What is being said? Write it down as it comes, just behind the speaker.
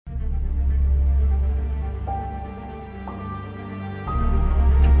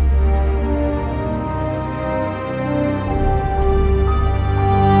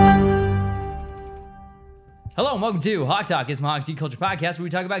and welcome to Hawk Talk. It's my Hawk Geek Culture podcast where we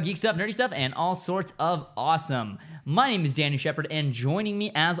talk about geek stuff, nerdy stuff, and all sorts of awesome. My name is Danny Shepard, and joining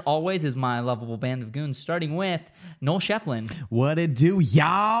me, as always, is my lovable band of goons, starting with Noel Shefflin. What it do,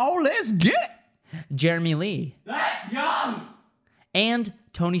 y'all? Let's get it. Jeremy Lee. That young! And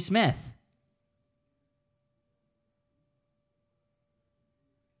Tony Smith.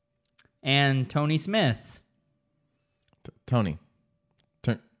 And Tony Smith. Tony.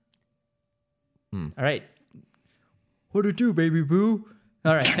 All right. What it do, baby boo?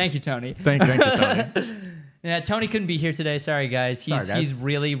 All right. Thank you, Tony. Thank you, Tony. Yeah, Tony couldn't be here today. Sorry, guys. He's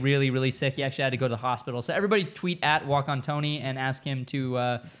really, really, really sick. He actually had to go to the hospital. So everybody tweet at Walk on Tony and ask him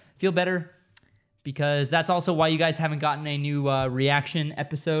to feel better, because that's also why you guys haven't gotten a new reaction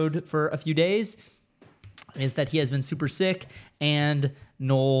episode for a few days, is that he has been super sick, and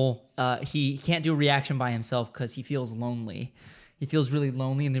Noel, he can't do a reaction by himself because he feels lonely. He feels really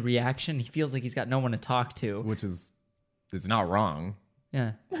lonely in the reaction. He feels like he's got no one to talk to. Which is not wrong.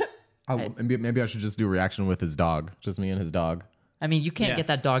 Yeah. Maybe I should just do a reaction with his dog. Just me and his dog. I mean, you can't get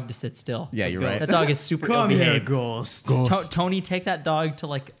that dog to sit still. Yeah, you're right. That dog is super Come here, ill-behaved. Ghost. Tony, take that dog to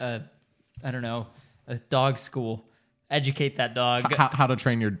like a dog school. Educate that dog. How to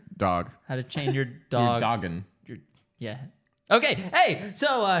train your dog. How to train your dog. Your doggin. Yeah. Okay. Hey,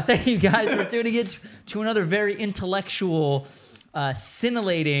 so thank you guys for tuning in to another very intellectual,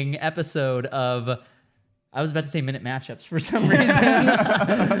 scintillating episode of, I was about to say minute matchups for some reason.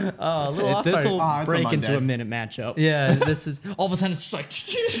 A little off. This will it's a break Monday. into a minute matchup. Yeah, this is all of a sudden it's just like.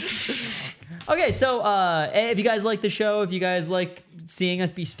 Okay, so if you guys like the show, if you guys like seeing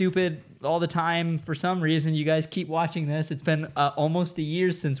us be stupid all the time, for some reason you guys keep watching this. It's been almost a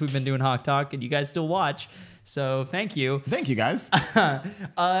year since we've been doing Hawk Talk, and you guys still watch. So thank you. Thank you, guys.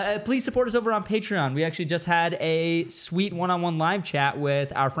 Please support us over on Patreon. We actually just had a sweet one-on-one live chat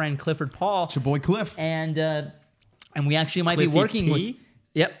with our friend Clifford Paul. It's your boy Cliff. And we actually might be Cliffy working P? with...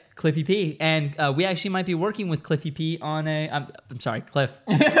 Yep, Cliffy P. And we actually might be working with Cliffy P on a... I'm sorry, Cliff.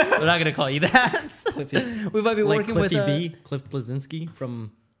 We're not going to call you that. Cliffy. We might be Like working Cliffy with... B, Cliff Blazinski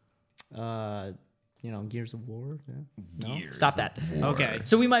from, Gears of War. Yeah? No? Stop that. Okay.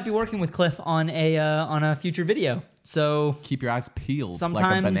 So we might be working with Cliff on a future video. So Keep your eyes peeled like a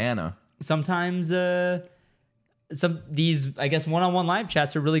Sometimes- banana. sometimes these, I guess, one-on-one live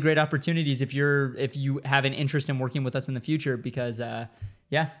chats are really great opportunities if you have an interest in working with us in the future, because we're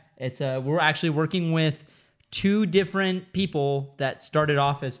actually working with two different people that started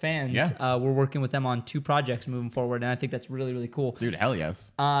off as fans. Yeah. We're working with them on two projects moving forward, and I think that's really, really cool. Dude, hell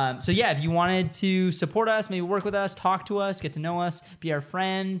yes. So yeah, if you wanted to support us, maybe work with us, talk to us, get to know us, be our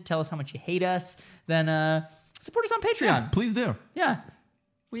friend, tell us how much you hate us, then support us on Patreon. Please do. Yeah.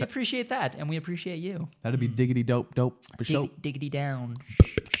 We appreciate that, and we appreciate you. That'd be diggity dope for sure. Diggity down.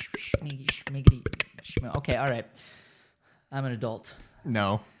 Schmiggity. Okay, all right. I'm an adult.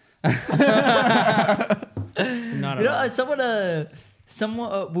 No. Not You at all.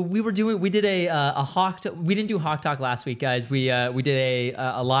 know, we did a Hawk Talk. We didn't do Hawk Talk last week, guys. We did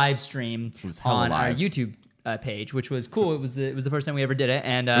a live stream was hella on our live. YouTube page, which was cool. It was the first time we ever did it,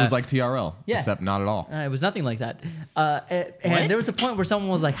 and It was like TRL, yeah. except not at all. it was nothing like that. And there was a point where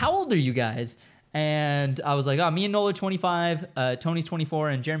someone was like, "How old are you guys?" And I was like, "Oh, me and Noel are 25. Tony's 24,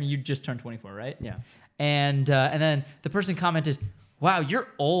 and Jeremy, you just turned 24, right?" Yeah. And then the person commented, "Wow, you're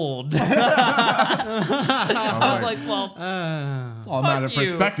old." I was like, "Well, It's all a matter of fuck you.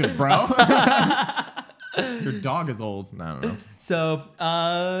 perspective, bro. Your dog is old. I don't know. so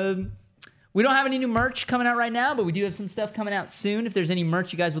we don't have any new merch coming out right now, but we do have some stuff coming out soon. If there's any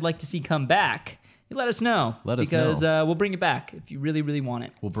merch you guys would like to see come back, you let us know. Let us because know. we'll bring it back if you really, really want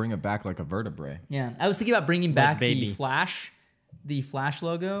it." We'll bring it back like a vertebrae. Yeah, I was thinking about bringing back Baby. the Flash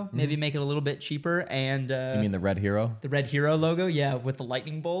logo. Maybe make it a little bit cheaper, and You mean the red hero? the Red Hero logo, yeah, with the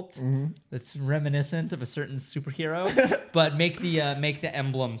lightning bolt. That's reminiscent of a certain superhero, but make the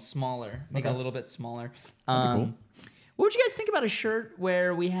emblem smaller, make it a little bit smaller. That'd be cool. What would you guys think about a shirt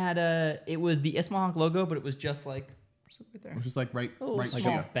where we had it was the Ismahawk logo, but it was just like right there It was just like right Oh, right like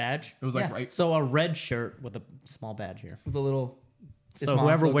Small here. badge. It was like Yeah. right. So a red shirt with a small badge here. with a little. So Ismahawk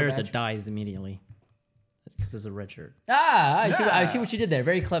whoever logo wears badge. it dies immediately. This is a red shirt. I see what you did there.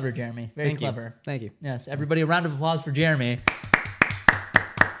 Very clever, Jeremy. Very Thank clever. you. Thank you. Yes, everybody, a round of applause for Jeremy.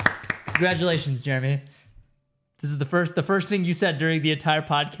 Congratulations, Jeremy. This is the first thing you said during the entire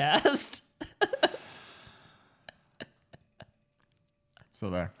podcast. So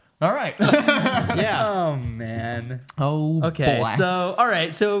there. All right. Yeah. Oh man. Oh, Okay. boy. So all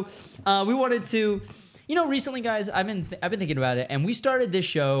right. So we wanted to, Recently, guys, I've been thinking about it, and we started this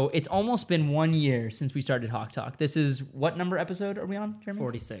show. It's almost been 1 year since we started Hawk Talk. This is what number episode are we on, Jeremy?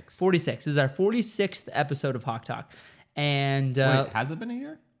 46. 46. This is our 46th episode of Hawk Talk. And Wait, has it been a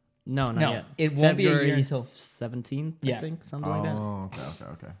year? No, not No, yet. it won't be a year February until- 17th, Yeah. I think, something like that. Oh,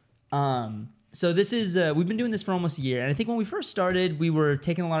 okay. So this is we've been doing this for almost a year, and I think when we first started, we were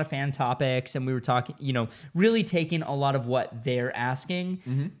taking a lot of fan topics, and we were talking, really taking a lot of what they're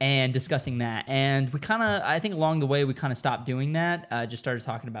asking and discussing that. And we I think along the way, we kind of stopped doing that. Just started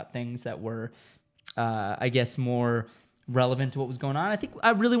talking about things that were, I guess, more relevant to what was going on. I think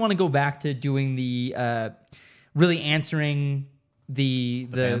I really want to go back to doing the really answering the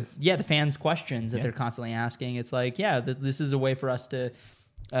fans' questions that they're constantly asking. It's like, this is a way for us to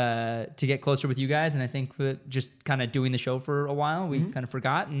get closer with you guys, and I think that just kind of doing the show for a while, we kind of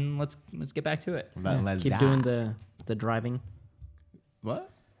forgot, and let's get back to it. Keep doing the driving. What?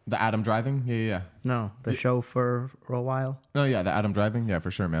 The Adam driving? Yeah. No, the chauffeur for a while. Oh yeah, the Adam driving. Yeah,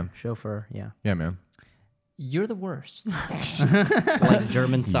 for sure, man. Chauffeur, yeah. Yeah, man. You're the worst. Like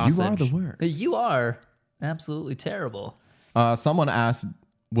German sausage. You are the worst. You are absolutely terrible. Someone asked,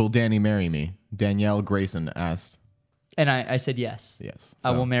 "Will Danny marry me?" Danielle Grayson asked. And I said yes. Yes.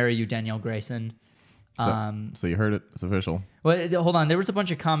 I will marry you, Danielle Grayson. So you heard it. It's official. Well, hold on. There was a bunch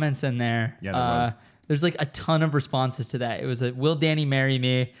of comments in there. Yeah, there was. There's like a ton of responses to that. It was will Danny marry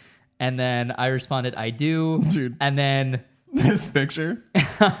me? And then I responded, I do. Dude. And then This picture.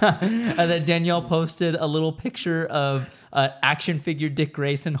 and then Danielle posted a little picture of action figure Dick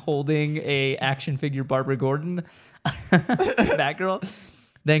Grayson holding a action figure Barbara Gordon, Batgirl.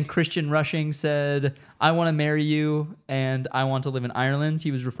 Then Christian Rushing said, I want to marry you and I want to live in Ireland. He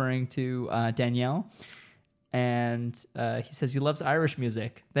was referring to Danielle. And he says he loves Irish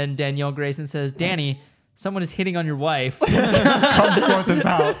music. Then Danielle Grayson says, Danny, someone is hitting on your wife. Come sort this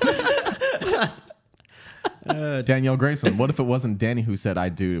out. Danielle Grayson. What if it wasn't Danny who said I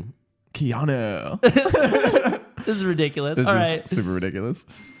do? Keanu. This is ridiculous. This All is right. super ridiculous.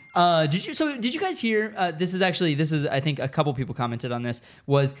 Did you guys hear? This is I think a couple people commented on this.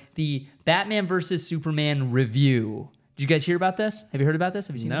 Was the Batman versus Superman review? Did you guys hear about this? Have you heard about this?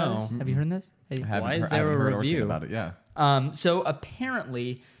 Have you seen No. about this? Have you heard this? Why is there a review about it? Yeah. So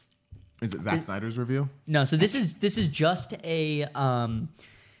apparently, Is it Zack Snyder's review? no. So this is just a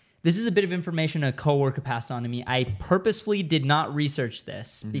this is a bit of information a coworker passed on to me. I purposefully did not research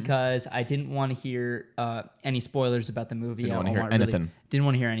this because I didn't want to hear any spoilers about the movie. Didn't want to I hear really anything. Didn't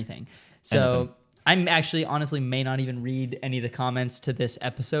want to hear anything. So I'm actually honestly may not even read any of the comments to this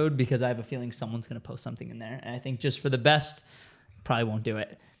episode because I have a feeling someone's going to post something in there. And I think just for the best, probably won't do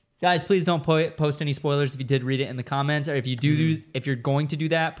it. Guys, please don't post any spoilers if you did read it in the comments, or if you do, if you're going to do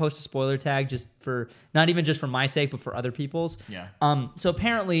that, post a spoiler tag just for not even just for my sake, but for other people's. Yeah. So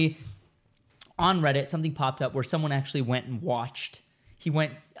apparently, on Reddit, something popped up where someone actually went and watched. He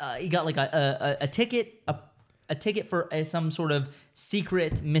got like a ticket, a ticket for some sort of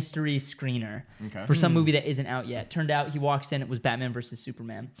secret mystery screener for some movie that isn't out yet. Turned out he walks in, it was Batman versus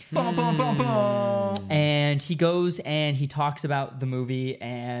Superman. Bum, bum, bum, bum. And he goes and he talks about the movie,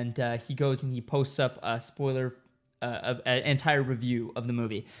 and he goes and he posts up a spoiler, an entire review of the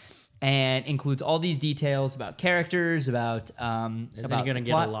movie, and includes all these details about characters, about Is about he going to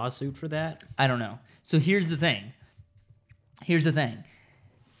get plot. a lawsuit for that? I don't know. So here's the thing. He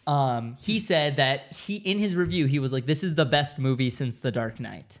said that in his review, he was like, this is the best movie since The Dark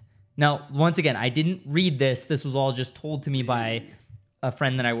Knight. Now, once again, I didn't read this. This was all just told to me by a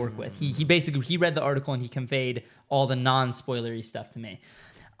friend that I work with. He basically read the article and he conveyed all the non-spoilery stuff to me.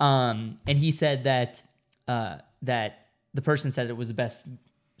 And he said that that the person said it was the best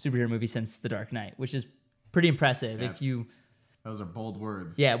superhero movie since The Dark Knight, which is pretty impressive. Yes. If you... Those are bold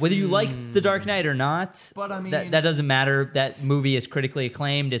words. Yeah, whether you like The Dark Knight or not, But I mean- that doesn't matter. That movie is critically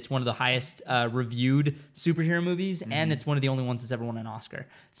acclaimed. It's one of the highest reviewed superhero movies, and it's one of the only ones that's ever won an Oscar.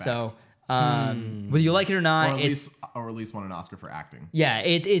 So whether you like it or not, or at least won an Oscar for acting. yeah,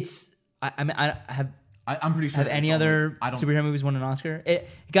 it's. I'm pretty sure. Have any other I don't. superhero movies won an Oscar?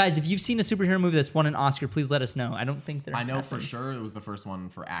 Guys, if you've seen a superhero movie that's won an Oscar, please let us know. I don't think there. I know has for been. sure it was the first one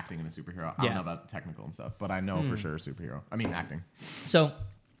for acting in a superhero. I Yeah. don't know about the technical and stuff, but I know for sure superhero. I mean acting. So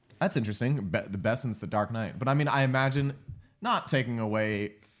That's interesting. The best since The Dark Knight. But I mean, I imagine not taking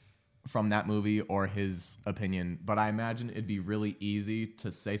away from that movie or his opinion, but I imagine it'd be really easy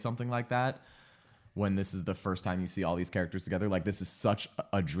to say something like that when this is the first time you see all these characters together. Like, this is such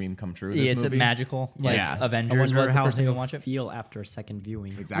a dream come true. This it's movie. magical. Like Yeah. I Avengers I wonder was the how first time you he'll watch it. feel after a second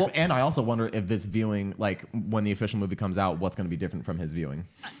viewing. Exactly. Well- And I also wonder if this viewing, like when the official movie comes out, what's going to be different from his viewing.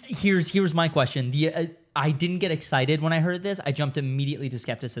 Here's my question. I didn't get excited when I heard this. I jumped immediately to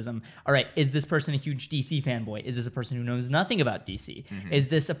skepticism. All right, is this person a huge DC fanboy? Is this a person who knows nothing about DC? Is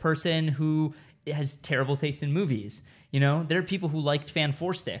this a person who has terrible taste in movies? You know, there are people who liked Fan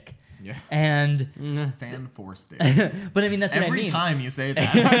 4 Stick. Yeah. And Fan 4 Stick. but I mean, that's what I mean. Every time you say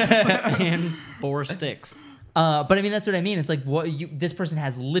that. And 4 sticks. But I mean, that's what I mean. It's like this person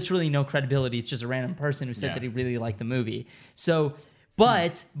has literally no credibility. It's just a random person who said that he really liked the movie. So,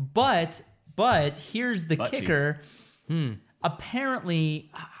 but here's the kicker.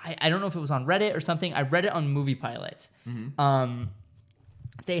 Apparently, I don't know if it was on Reddit or something. I read it on Movie Pilot.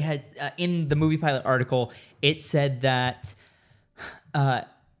 They had in the Movie Pilot article, it said that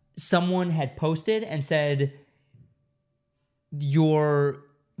someone had posted and said,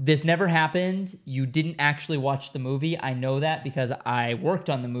 this never happened. You didn't actually watch the movie. I know that because I worked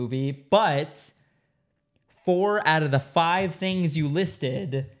on the movie, but 4 out of the 5 things you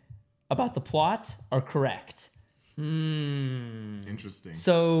listed about the plot are correct. Interesting.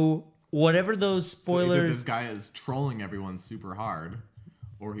 So whatever those spoilers... So either this guy is trolling everyone super hard,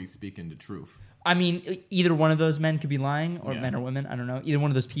 or he's speaking the truth. I mean, either one of those men could be lying, or men or women, I don't know. Either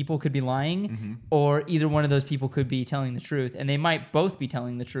one of those people could be lying, or either one of those people could be telling the truth. And they might both be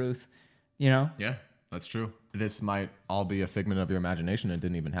telling the truth, you know? Yeah, that's true. This might all be a figment of your imagination and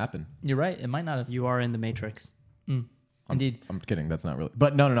didn't even happen. You're right. It might not have. You are in the Matrix. Indeed. I'm kidding. That's not really.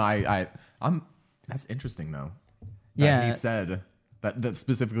 But no. I'm. That's interesting though. That Yeah. He said that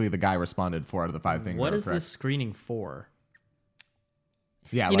specifically the guy responded 4 out of the 5 things. What that is correct. this screening for?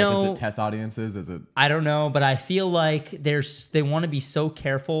 Yeah, You like, know, is it test audiences? Is it? I don't know, but I feel like they want to be so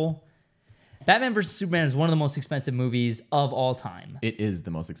careful. Batman vs. Superman is one of the most expensive movies of all time. It is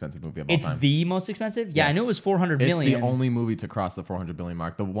the most expensive movie of all time. It's the most expensive? Yeah, Yes. I knew it was $400 million. It's the only movie to cross the 400 billion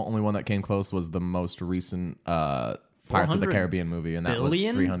mark. The only one that came close was the most recent Pirates of the Caribbean movie, and that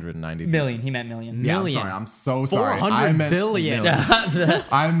billion? was 390 million. He meant million. Yeah, Million. I'm sorry. I'm so sorry. 400 I meant billion. million.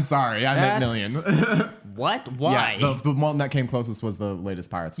 I'm sorry. I meant million. What? Why? Yeah, the one that came closest was the latest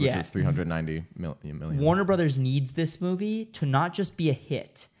Pirates, which Yeah. was 390 million. Warner Brothers needs this movie to not just be a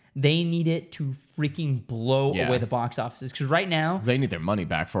hit. They need it to freaking blow away the box offices. Because right now, They need their money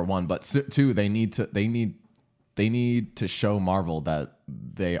back for one, but two, they need to show Marvel that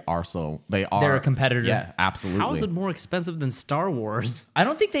they're a competitor. Yeah, absolutely. How is it more expensive than Star Wars? I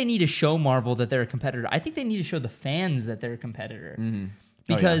don't think they need to show Marvel that they're a competitor. I think they need to show the fans that they're a competitor.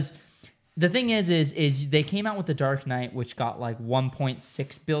 Because the thing is they came out with The Dark Knight, which got like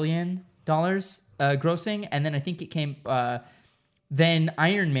 $1.6 billion grossing, and then I think it came. Then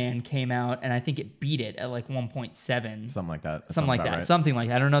Iron Man came out, and I think it beat it at like 1.7. Something like that. Something like that. Right. Something like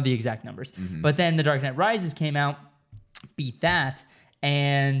that. I don't know the exact numbers. But then The Dark Knight Rises came out, beat that,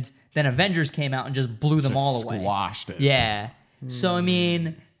 and then Avengers came out and just blew them all away. Squashed it. Yeah. So I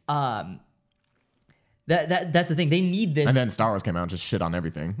mean, that's the thing. They need this. And then Star Wars came out and just shit on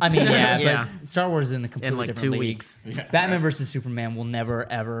everything. I mean, yeah, Yeah. but Star Wars is in a completely In like different 2 league. weeks. Batman versus Superman will never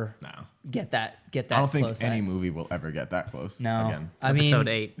ever No. get that. I don't think close. any movie will ever get that close No. again. I mean, Episode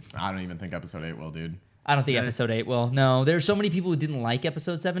 8. I don't even think episode 8 will, dude. I don't think episode 8 will. No, there's so many people who didn't like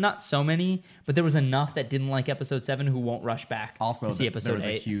episode 7. Not so many, but there was enough that didn't like episode 7 who won't rush back Also, to see there episode was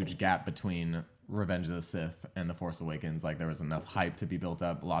 8. a huge gap between Revenge of the Sith and The Force Awakens. Like, there was enough hype to be built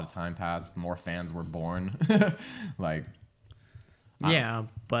up. A lot of time passed. More fans were born. Like, Yeah,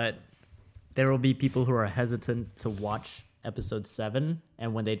 but there will be people who are hesitant to watch episode 7,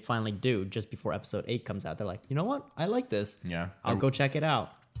 and when they finally do, just before episode 8 comes out, they're like, you know what? I like this. Yeah. I'll go check it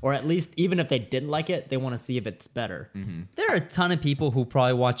out. Or at least, even if they didn't like it, they want to see if it's better. There are a ton of people who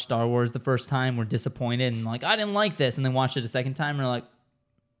probably watched Star Wars the first time, were disappointed, and like, I didn't like this, and then watched it a second time, and are like,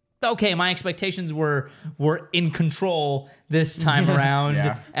 okay, my expectations were in control this time around,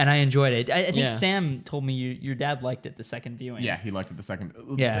 Yeah. and I enjoyed it. I think Yeah. Sam told me your dad liked it the second viewing. yeah, he liked it the second.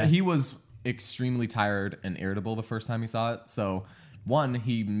 Yeah. He was extremely tired and irritable the first time he saw it. So, one,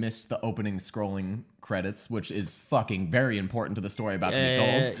 he missed the opening scrolling credits, which is fucking very important to the story about to be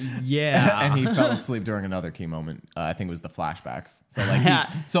told. Yeah. And he fell asleep during another key moment. I think it was the flashbacks.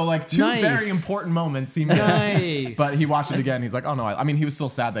 So like two Nice. very important moments he missed. Nice. But he watched it again. He's like, oh no. I mean, he was still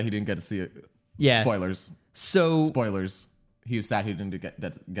sad that he didn't get to see it. Yeah. Spoilers. So Spoilers. He was sad he didn't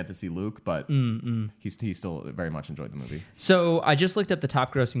get to see Luke, but he still very much enjoyed the movie. So I just looked up the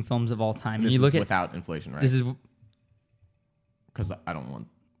top grossing films of all time. And This you is look at without inflation, right? this is Because I don't want.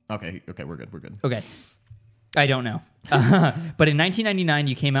 Okay, we're good. okay. I don't know. But in 1999,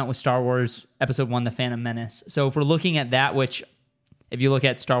 you came out with Star Wars Episode 1, The Phantom Menace. So if we're looking at that, which if you look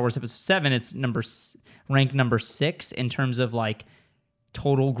at Star Wars Episode 7, it's ranked number 6 in terms of like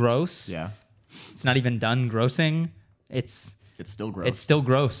total gross. Yeah. It's not even done grossing. It's It's still gross. It's still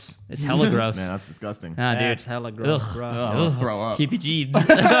gross. It's hella gross. Man, that's disgusting. Ah, dude. That's hella gross, Ugh. bro. I'll throw up. Heebie-jeebs.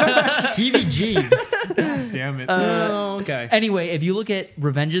 Heebie-jeebs. Damn it. Okay. Anyway, if you look at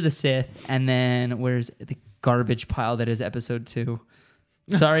Revenge of the Sith, and then where's the garbage pile that is episode 2?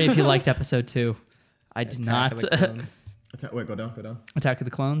 Sorry if you liked episode 2. I did Attack not. of the Clones. Wait, go down. Attack of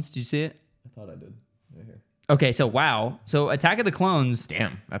the Clones. Did you see it? I thought I did. Right here. Okay, so wow. So Attack of the Clones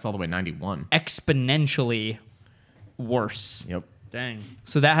Damn, that's all the way 91. exponentially worse. Yep. Dang.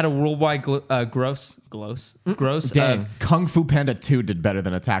 So that had a worldwide gross. Dang, Kung Fu Panda 2 did better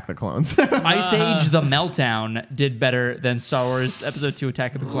than Attack the Clones. Ice Age: The Meltdown did better than Star Wars Episode 2: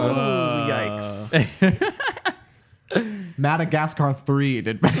 Attack of the Clones. Yikes. Madagascar 3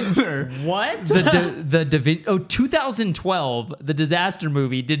 did better. What? The 2012, the disaster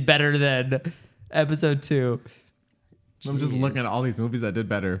movie did better than Episode 2. I'm just looking at all these movies that did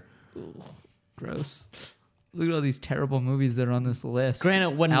better. Gross. Look at all these terrible movies that are on this list.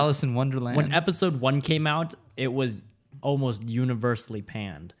 Granted, when Alice in Wonderland. When episode 1 came out, it was almost universally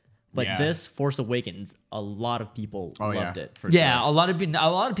panned. But Yeah. this Force Awakens, a lot of people loved it. For yeah, sure. a lot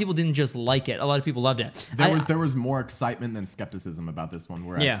of people didn't just like it. A lot of people loved it. There was more excitement than skepticism about this one.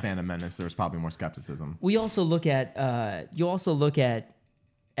 Whereas Yeah. Phantom Menace, there was probably more skepticism. We also look at you also look at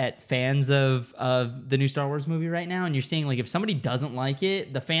fans of the new Star Wars movie right now, and you're seeing like if somebody doesn't like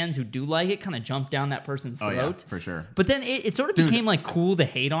it, the fans who do like it kind of jump down that person's throat. Oh yeah, for sure. But then it sort of became like cool to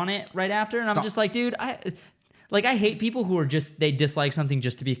hate on it right after, and I'm just like, dude, I hate people who are they dislike something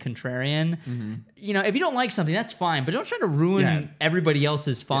just to be contrarian. Mm-hmm. You know, if you don't like something, that's fine, but don't try to ruin everybody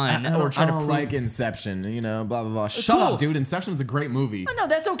else's fun I or try to don't prove. like Inception, blah blah blah. Shut cool. up, dude. Inception's a great movie. No,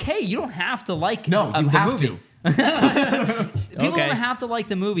 that's okay. You don't have to like. No, you the have movie. to. People Okay. don't have to like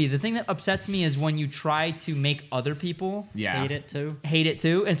the movie. The thing that upsets me is when you try to make other people Yeah. Hate it too. hate it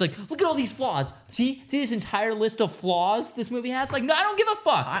too. And it's like, look at all these flaws. See this entire list of flaws this movie has? Like, no, I don't give a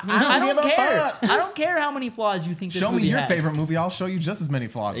fuck. I don't give a care. fuck. I don't care how many flaws you think this Show movie me your has. favorite movie. I'll show you just as many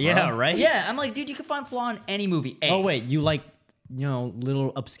flaws. Bro. Yeah, right? Yeah, I'm like, dude, you can find flaw in any movie. A. Oh, wait. You like,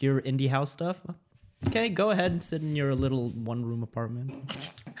 little obscure indie house stuff? Okay, go ahead and sit in your little one-room apartment.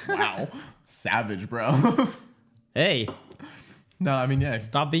 Wow. Savage, bro. Hey, No, I mean, yeah.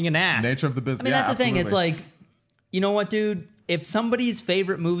 stop being an ass. Nature of the business. I mean, yeah, that's the thing. It's absolutely. like, you know what, dude? If somebody's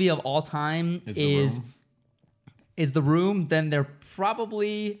favorite movie of all time is The Room, then they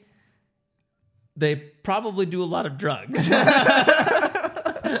probably do a lot of drugs.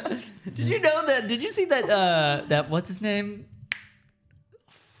 Did you know that? Did you see that what's his name?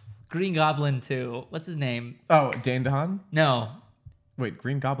 Green Goblin 2. What's his name? Oh, Dane DeHaan? No. Wait,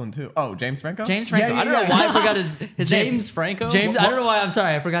 Green Goblin 2. Oh, James Franco? James Franco. I don't know why I forgot his James name. Franco? James. I don't know why. I'm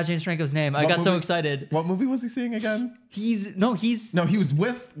sorry. I forgot James Franco's name. I What got so movie? excited. What movie was he seeing again? He's No, he was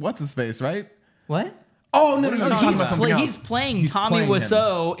with what's his face, right? what? Oh no, you're talking He's, about something he's else. playing He's Tommy playing him.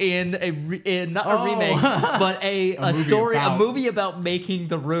 Wiseau in not a remake, but a movie story, about- a movie about making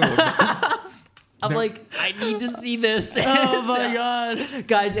The Room. I'm like, I need to see this. Oh my God.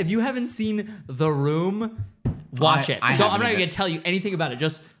 Guys, if you haven't seen The Room, watch it. I I'm haven't not either. going to tell you anything about it.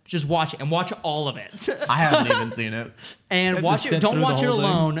 Just watch it and watch all of it. I haven't even seen it. And to watch it. sit Don't through watch the it whole thing?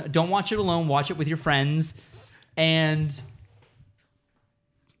 alone. Don't watch it alone. Watch it with your friends, and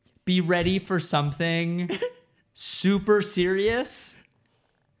be ready for something super serious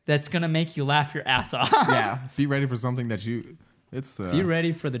that's gonna make you laugh your ass off. Yeah, be ready for something that you. It's Be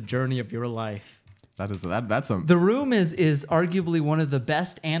ready for the journey of your life. that's a The Room is arguably one of the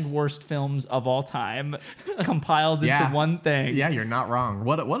best and worst films of all time, compiled into one thing. Yeah, you're not wrong.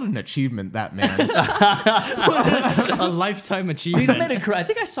 What an achievement that man. A lifetime achievement. He's made I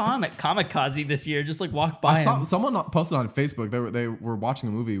think I saw him at Kamikaze this year. Just like walk by I saw him. someone posted on Facebook. They were watching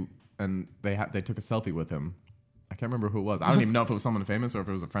a movie and they took a selfie with him. I can't remember who it was. I don't even know if it was someone famous or if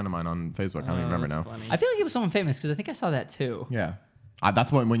it was a friend of mine on Facebook. I don't even remember now. I feel like it was someone famous because I think I saw that too. Yeah,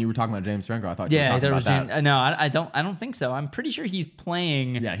 that's when you were talking about James Franco. I thought you were Yeah, talking there was about that. James. No, I don't think so. I'm pretty sure he's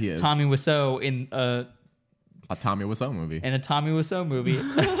playing. Yeah, he is. Tommy Wiseau in A Tommy Wiseau movie. a Tommy Wiseau movie.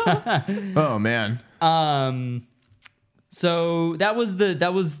 Oh man. So that was the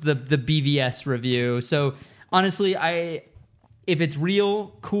BVS review. So honestly, if it's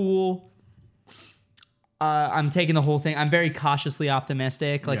real, cool. I'm taking the whole thing. I'm very cautiously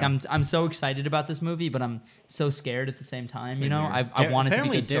optimistic. Like Yeah. I'm so excited about this movie, but I'm so scared at the same time. Same you know, here. I want it to be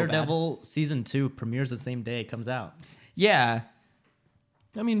Apparently, good so bad. Daredevil season 2 premieres the same day it comes out. Yeah.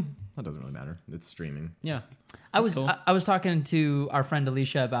 I mean, that doesn't really matter. It's streaming. Yeah. I That's was cool. I was talking to our friend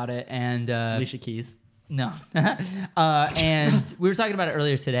Alicia about it, and Alicia Keys. no, and we were talking about it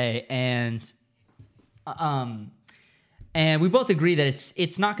earlier today, and we both agree that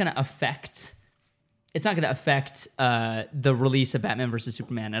it's not going to affect it's not going to affect the release of Batman versus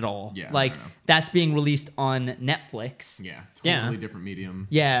Superman at all. Yeah, like no. that's being released on Netflix. Yeah, Yeah. totally different medium.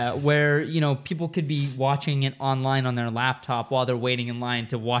 Yeah, where people could be watching it online on their laptop while they're waiting in line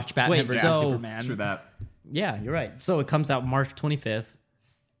to watch Batman Wait, versus so- Superman. True that. Yeah, you're right. So it comes out March 25th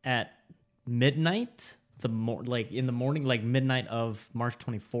at midnight. In the morning, like midnight of March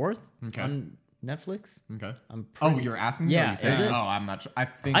 24th Okay. on Netflix. Okay. I'm Oh, pretty- you're asking me? Yeah, Or you saying? is it? Oh, I'm not sure. I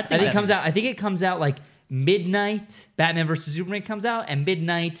think I think that's- it comes out like midnight. Batman vs Superman comes out, and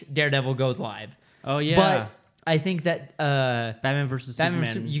midnight Daredevil goes live. Oh yeah. But I think that Batman versus Batman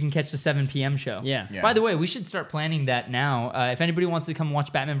Superman. vs. You can catch the 7 p.m. show. Yeah. Yeah. By the way, we should start planning that now. If anybody wants to come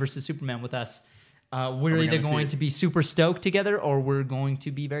watch Batman vs Superman with us, we're we either gonna see going it? to be super stoked together, or we're going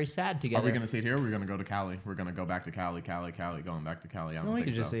to be very sad Are together. we going to see it here? Or are we going to go to Cali? We're going to go back to Cali, going back to Cali. I don't No, we think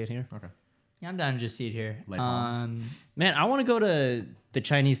could just so. see it here. Okay. Yeah, I'm down to just see it here. Lake Palms. Man, I want to go to the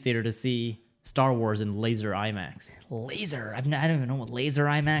Chinese theater to see Star Wars in laser IMAX. Laser. I don't even know what laser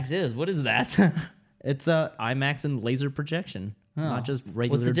IMAX is. What is that? It's a IMAX and laser projection, not just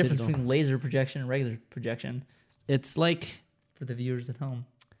regular. What's the difference digital. between laser projection and regular projection It's like for the viewers at home?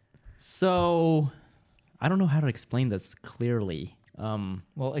 so. I don't know how to explain this clearly.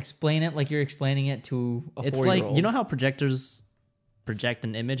 Well, explain it like you're explaining it to a It's 4-year-old. like, you know how projectors project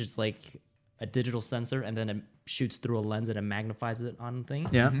an image? It's like a digital sensor, and then it shoots through a lens and it magnifies it on thing.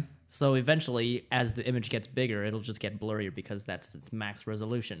 Yeah. So eventually, as the image gets bigger, it'll just get blurrier because that's its max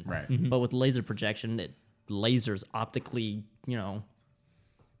resolution. Right. But with laser projection, lasers optically,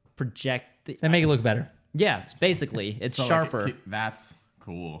 project. They make it look better. Yeah, basically, it's So, like, sharper. that's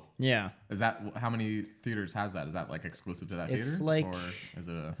cool. Yeah. Is that how many theaters has that? Is that like exclusive to that It's theater? like- or is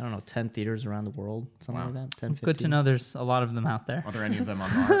it a? I don't know, 10 theaters around the world, something Wow. like that. 10, 15. Good to know there's a lot of them out there. Are there any of them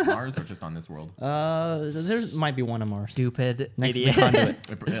on Mars or just on this world? There might be one on Mars. Stupid Next idiot.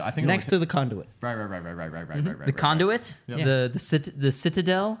 to the conduit. I think Next to the conduit. right. The conduit? Yep. The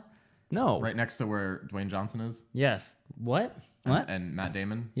Citadel? No. Right next to where Dwayne Johnson is. Yes. What? What? And Matt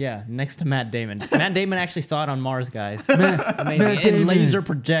Damon. Yeah, next to Matt Damon. Matt Damon actually saw it on Mars, guys. Amazing. In laser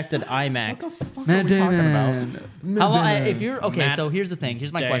projected IMAX. What are we talking about? How long, if you're okay, Matt so here's the thing.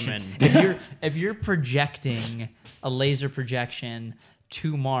 Here's my question. Damon. If you're projecting a laser projection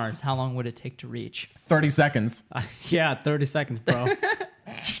to Mars, how long would it take to reach? 30 seconds. Yeah, 30 seconds, bro.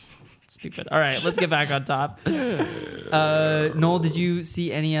 Stupid. All right, let's get back on top. Noel, did you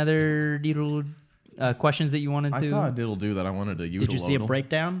see any other doodle questions that you wanted to? I saw a diddle do that I wanted to use. Did you see a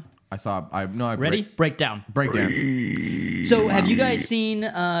breakdown? I Ready? Breakdown. Breakdance. So, have you guys seen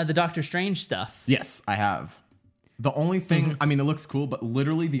the Doctor Strange stuff? Yes, I have. The only thing, I mean, it looks cool, but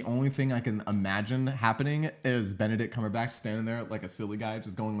literally the only thing I can imagine happening is Benedict Cumberbatch standing there like a silly guy,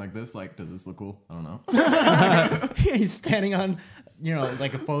 just going like this. Like, does this look cool? I don't know. He's standing on,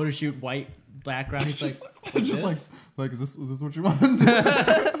 like a photo shoot, white background. He's like, just like, is this what you want?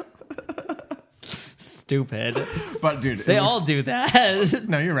 Stupid. But dude, They all do that.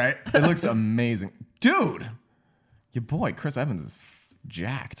 No, you're right. It looks amazing, dude. Your boy Chris Evans is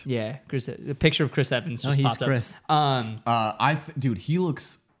jacked. Yeah, the picture of Chris Evans just he's popped Chris. up. Dude, he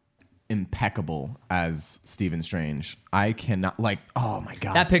looks impeccable as Stephen Strange. I cannot oh my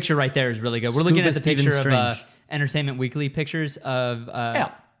god. That picture right there is really good. We're looking at the Stephen picture of Strange. Entertainment Weekly pictures of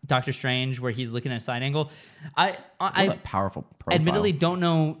Doctor Strange where he's looking at a side angle. What a powerful profile. Admittedly don't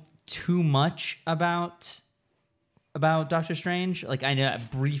know too much about Doctor Strange. Like I know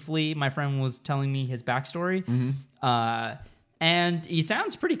briefly, my friend was telling me his backstory. And he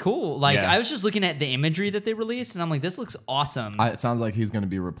sounds pretty cool. Like Yeah. I was just looking at the imagery that they released and I'm like, this looks awesome. It sounds like he's going to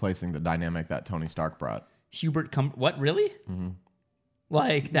be replacing the dynamic that Tony Stark brought. What, really? Mm-hmm.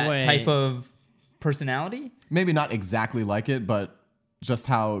 Like that Wait. type of personality? Maybe not exactly like it, but just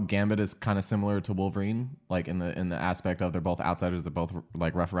how Gambit is kind of similar to Wolverine, like in the aspect of they're both outsiders, they're both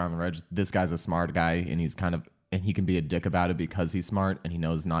like rough around the edge. This guy's a smart guy, and he can be a dick about it because he's smart, and he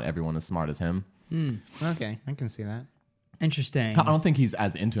knows not everyone is smart as him. okay, I can see that. Interesting. I don't think he's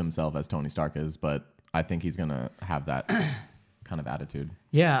as into himself as Tony Stark is, but I think he's gonna have that kind of attitude.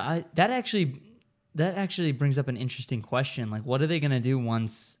 Yeah, that actually brings up an interesting question. Like, what are they gonna do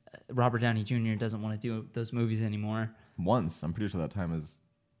once Robert Downey Jr. doesn't want to do those movies anymore? Once, I'm pretty sure that time has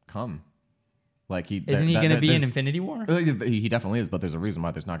come. Like Isn't he going to be in Infinity War? He definitely is, but there's a reason why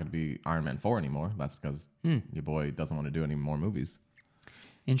there's not going to be Iron Man 4 anymore. That's because your boy doesn't want to do any more movies.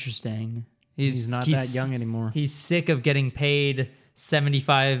 Interesting. He's not that young anymore. He's sick of getting paid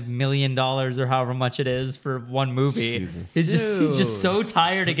 $75 million or however much it is for one movie. Jesus. He's just so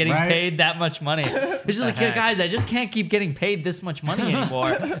tired of getting paid that much money. He's just like, guys, I just can't keep getting paid this much money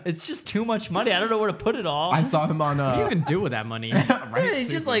anymore. It's just too much money. I don't know where to put it all. I saw him on. What do you even do with that money? Right? Yeah,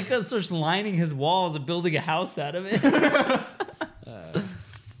 he's just like starts lining his walls and building a house out of it.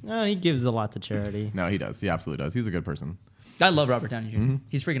 No, he gives a lot to charity. No, he does. He absolutely does. He's a good person. I love Robert Downey Jr.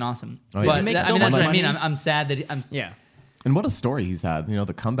 He's freaking awesome. Oh, yeah. But He makes I so mean, that's much what I mean. money. I'm sad that Yeah. And what a story he's had. You know,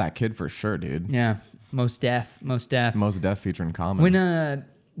 the comeback kid for sure, dude. yeah, most deaf. Most Def featuring Common. When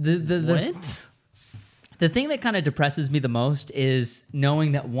the thing that kind of depresses me the most is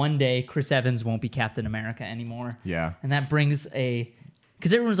knowing that one day Chris Evans won't be Captain America anymore. Yeah. And that brings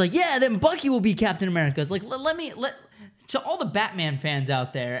because everyone's like, yeah, then Bucky will be Captain America. It's like, let to all the Batman fans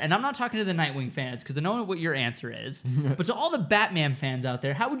out there, and I'm not talking to the Nightwing fans because I know what your answer is, but to all the Batman fans out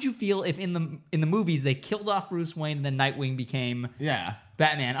there, how would you feel if in the movies they killed off Bruce Wayne and then Nightwing became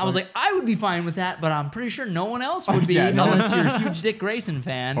Batman? I was like, I would be fine with that, but I'm pretty sure no one else would be unless you're a huge Dick Grayson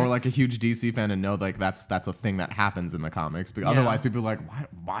fan. Or like a huge DC fan and know like that's a thing that happens in the comics. But otherwise, people are like,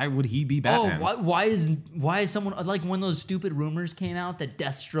 why would he be Batman? Why is someone like one of those stupid rumors came out that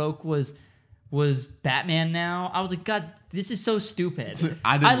Deathstroke was Batman now? I was like, God, this is so stupid.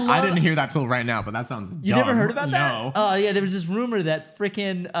 I didn't hear that till right now, but that sounds dumb. You never heard about that? No. Oh, yeah, there was this rumor that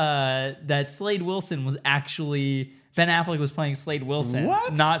that Slade Wilson was actually Ben Affleck was playing Slade Wilson,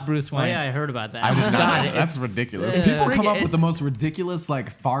 What? not Bruce Wayne. Oh, yeah, I heard about that. I did not. God, That's ridiculous. it's People come up friggin- with the most ridiculous, like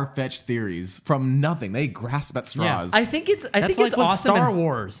far-fetched theories from nothing. They grasp at straws. I think it's That's like it's with awesome. Star and-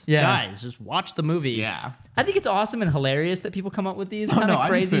 Wars. Yeah. Guys, just watch the movie. yeah. I think it's awesome and hilarious that people come up with these kind no, of I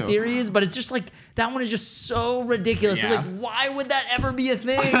do crazy too. theories, but it's just like that one is just so ridiculous. Yeah. Like, why would that ever be a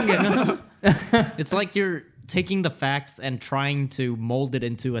thing? It's like you're taking the facts and trying to mold it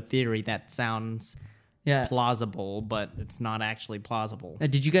into a theory that sounds Yeah. plausible, but it's not actually plausible.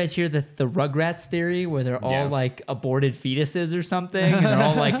 Did you guys hear the Rugrats theory where they're all Yes. like aborted fetuses or something, and they're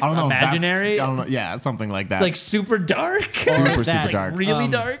all like I don't know. if that's- imaginary? I don't know. Yeah, something like that. It's like super dark, super that, dark. really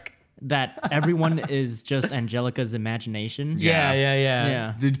dark. That everyone is just Angelica's imagination. Yeah.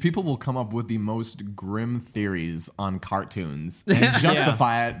 Yeah. The people will come up with the most grim theories on cartoons and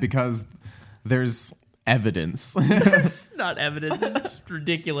justify it because there's evidence. It's not evidence. It's just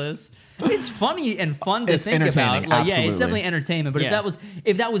ridiculous. It's funny and fun to It's think about. entertaining, Like, yeah, absolutely. it's definitely entertainment. But Yeah.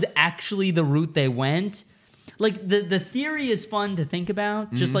 if that was actually the route they went, like the theory is fun to think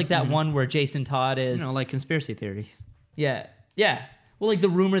about. Just like that one where Jason Todd is. You know, like conspiracy theories. Yeah. Well, like the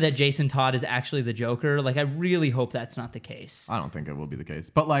rumor that Jason Todd is actually the Joker. Like, I really hope that's not the case. I don't think it will be the case,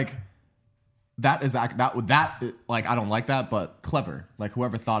 but like that like I don't like that, but clever. Like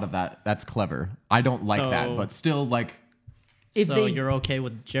whoever thought of that, that's clever. I don't like that, but still like. If So they- you're okay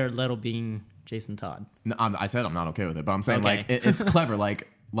with Jared Leto being Jason Todd? I said I'm not okay with it, but I'm saying Okay. like it's clever.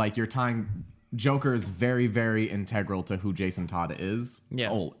 Like you're tying Joker is very, very integral to who Jason Todd is.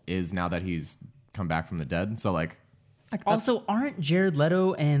 Yeah. Is now that he's come back from the dead. So like Also, aren't Jared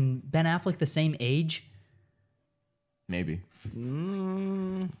Leto and Ben Affleck the same age? maybe.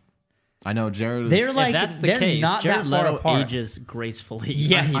 I know Jared. They're Is, like if that's the they're case, not Jared that far Leto apart. ages gracefully.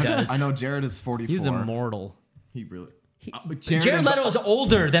 Yeah, he does. I know Jared is 44. He's immortal. He really. Jared Leto is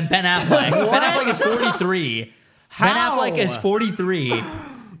older than Ben Affleck. Ben Affleck is 43. Ben How? Affleck is 43.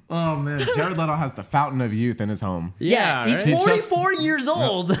 Oh man, Jared Leto has the fountain of youth in his home. Yeah, he's right? 44 years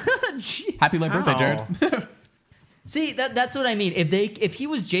old. Gee. Happy late birthday, How? Jared. See, that's what I mean. If he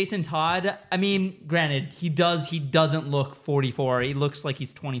was Jason Todd, I mean, granted, he doesn't look 44. He looks like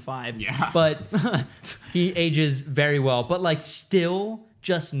he's 25. Yeah. But he ages very well. But like still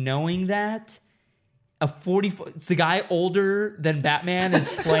just knowing that it's the guy older than Batman is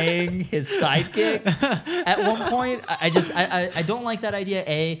playing his sidekick at one point. I don't like that idea,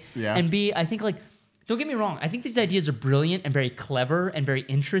 A. Yeah. And B, I think like don't get me wrong. I think these ideas are brilliant and very clever and very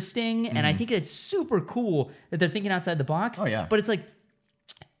interesting. And I think it's super cool that they're thinking outside the box. Oh, yeah. But it's like,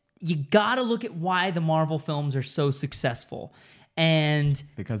 you gotta look at why the Marvel films are so successful. And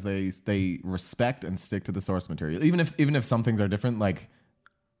Because they respect and stick to the source material. Even if some things are different, like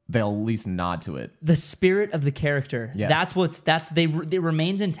they'll at least nod to it. the spirit of the character, Yes. it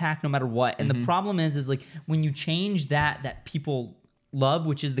remains intact no matter what. And the problem is like when you change that people love,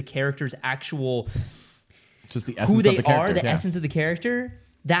 which is the character's actual Just the essence who they of the character. are, the yeah. essence of the character,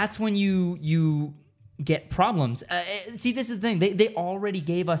 that's when you get problems. See, this is the thing. They already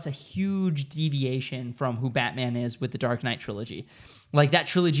gave us a huge deviation from who Batman is with the Dark Knight trilogy. Like, that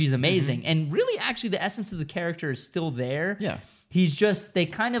trilogy is amazing. And really, actually, the essence of the character is still there. Yeah. He's just, they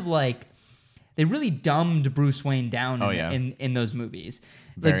kind of like, they really dumbed Bruce Wayne down in those movies.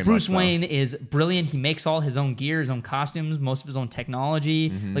 Like Bruce Wayne is brilliant. He makes all his own gear, his own costumes, most of his own technology.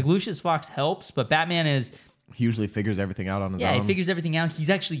 Like Lucius Fox helps, but Batman is... He usually figures everything out on his own. Yeah, he figures everything out.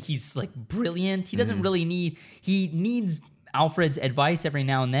 He's like brilliant. He doesn't really need... He needs Alfred's advice every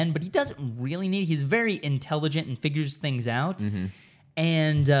now and then, but he doesn't really need... He's very intelligent and figures things out.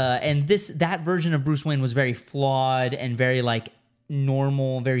 And that version of Bruce Wayne was very flawed and very like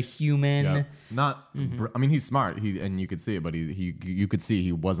normal, very human. Yeah. Not, I mean, he's smart. And you could see it, but you could see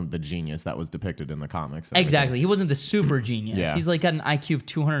he wasn't the genius that was depicted in the comics. Exactly, he wasn't the super genius. Yeah. He's like got an IQ of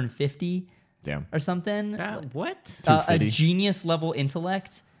 250. Damn. Or something. What? A genius level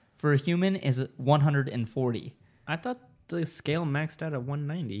intellect for a human is 140. I thought the scale maxed out at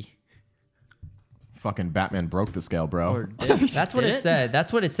 190. Fucking Batman broke the scale, bro. That's what it said.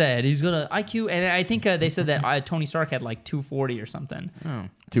 That's what it said. He's got an IQ, and I think they said that Tony Stark had like 240 or something.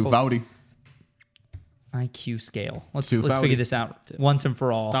 240. IQ scale. Let's figure this out once and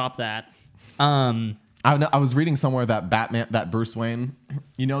for all. Stop that. I was reading somewhere that Bruce Wayne,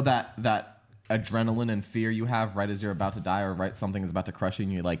 you know that adrenaline and fear you have right as you're about to die or right something is about to crush you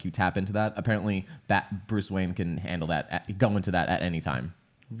and you tap into that. Apparently, that Bruce Wayne can handle that, go into that at any time.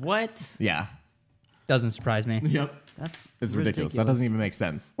 What? Yeah. Doesn't surprise me. Yep. It's ridiculous. That doesn't even make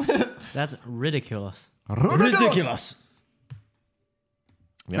sense. That's ridiculous. Ridiculous.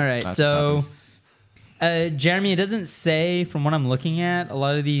 All Yep, right, so Jeremy, it doesn't say, from what I'm looking at, a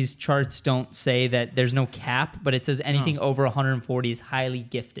lot of these charts don't say that there's no cap, but it says anything over 140 is highly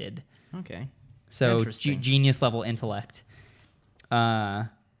gifted. Okay. So genius level intellect,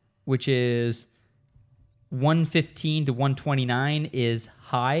 which is 115 to 129 is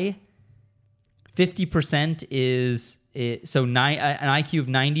high. 50% is so an IQ of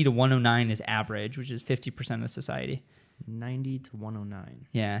 90 to 109 is average, which is 50% of society. 90 to 109.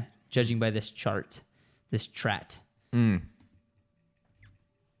 Yeah, judging by this chart, this trat.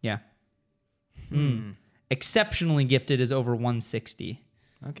 Yeah. Exceptionally gifted is over 160.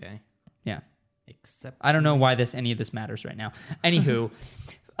 Okay. Yeah. I don't know why any of this matters right now. Anywho,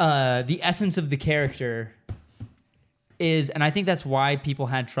 the essence of the character is, and I think that's why people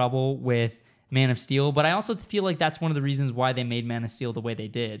had trouble with Man of Steel, but I also feel like that's one of the reasons why they made Man of Steel the way they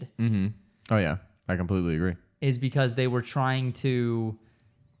did. Oh, yeah. I completely agree. Is because they were trying to...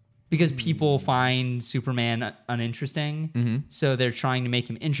 Because people find Superman uninteresting, so they're trying to make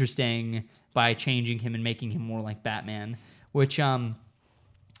him interesting by changing him and making him more like Batman, which...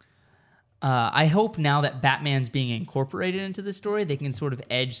 I hope now that Batman's being incorporated into the story, they can sort of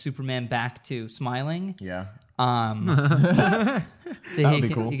edge Superman back to smiling. Yeah. So that would be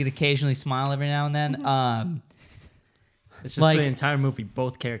cool. He could occasionally smile every now and then. It's just the entire movie.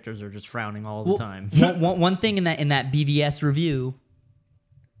 Both characters are just frowning all the time. One thing in that BVS review,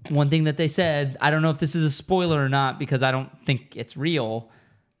 one thing that they said, I don't know if this is a spoiler or not because I don't think it's real,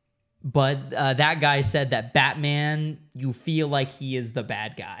 but that guy said that Batman, you feel like he is the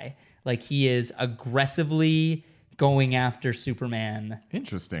bad guy. Like he is aggressively going after Superman.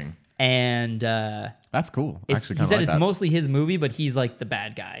 Interesting. And that's cool. He said it's mostly his movie, but he's like the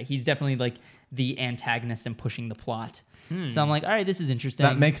bad guy. He's definitely like the antagonist and pushing the plot. So I'm like, all right, this is interesting.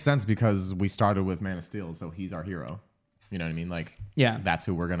 That makes sense because we started with Man of Steel, so he's our hero. You know what I mean? Like, yeah, that's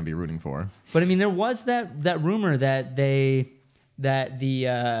who we're going to be rooting for. But I mean, there was that rumor that I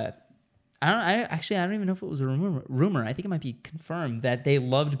don't even know if it was a rumor. I think it might be confirmed that they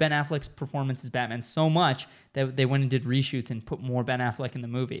loved Ben Affleck's performance as Batman so much that they went and did reshoots and put more Ben Affleck in the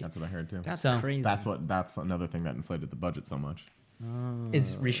movie. That's what I heard too. That's crazy. That's another thing that inflated the budget so much.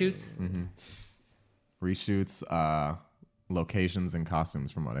 Is reshoots? Reshoots, locations, and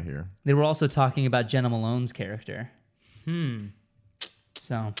costumes, from what I hear. They were also talking about Jenna Malone's character.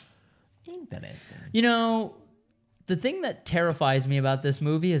 So, interesting. You know, the thing that terrifies me about this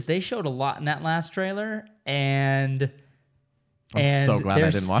movie is they showed a lot in that last trailer, and I'm so glad I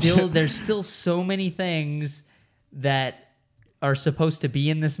didn't watch it. There's still so many things that are supposed to be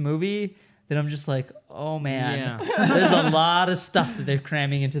in this movie that I'm just like, oh man, there's a lot of stuff that they're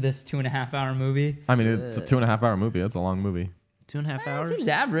cramming into this 2.5 hour movie. I mean, it's a 2.5 hour movie. That's a long movie. 2.5 hours? It seems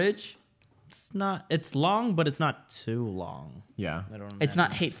average. It's not. It's long, but it's not too long. Yeah. It's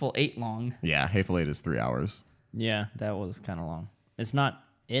not Hateful Eight long. Yeah, Hateful Eight is 3 hours. Yeah, that was kind of long. It's not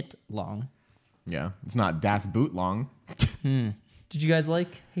it long. Yeah, it's not Das Boot long. Did you guys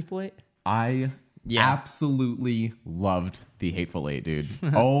like Hateful Eight? I absolutely loved the Hateful Eight, dude.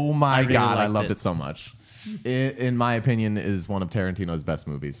 Oh my God, I loved it so much. It, in my opinion, is one of Tarantino's best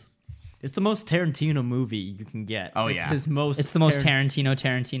movies. It's the most Tarantino movie you can get. Oh, it's yeah. It's the most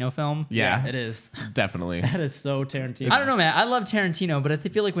Tarantino film. Yeah, it is. Definitely. That is so Tarantino. I don't know, man. I love Tarantino, but I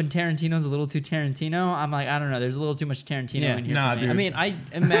feel like when Tarantino's a little too Tarantino, I'm like, I don't know. There's a little too much Tarantino in here. Nah, for me. dude. I mean, I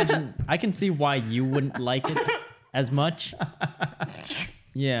imagine I can see why you wouldn't like it as much.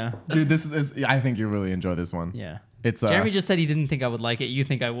 Yeah. Dude, this is. I think you really enjoy this one. Yeah. It's Jeremy just said he didn't think I would like it. You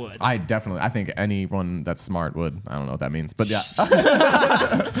think I would? I think anyone that's smart would. I don't know what that means, but yeah.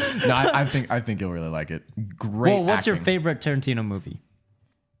 No, I think you'll really like it. Great. Well, what's your acting. favorite Tarantino movie?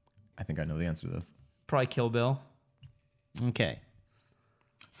 I think I know the answer to this. Probably Kill Bill. Okay.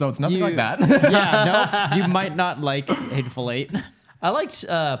 So it's nothing You- like that. Yeah, no, you might not like Hateful Eight. I liked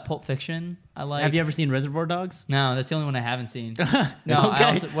Pulp Fiction. Have you ever seen Reservoir Dogs? No, that's the only one I haven't seen. No, Okay.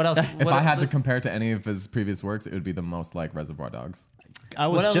 I also, what else? If I had to compare it to any of his previous works, it would be the most like Reservoir Dogs. I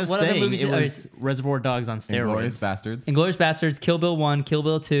was What just other saying movies- it was Reservoir Dogs on Inglourious steroids. Bastards. Inglourious Bastards, Kill Bill 1, Kill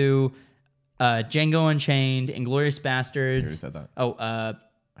Bill 2, Django Unchained, Inglourious You already Bastards. said that. Oh,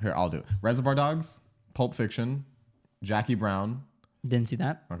 Here, I'll do it. Reservoir Dogs, Pulp Fiction, Jackie Brown. didn't see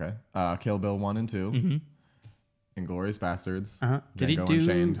that. Okay. Kill Bill 1 and 2. Inglourious Bastards. Did he Django do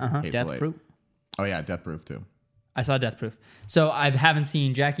Unchained, Hateful Death Eight. Proof? Oh yeah, Death Proof too. I saw Death Proof. So I haven't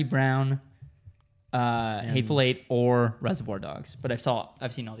seen Jackie Brown, Hateful Eight, or Reservoir Dogs, but I've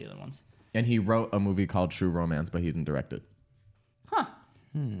seen all the other ones. And he wrote a movie called True Romance, but he didn't direct it.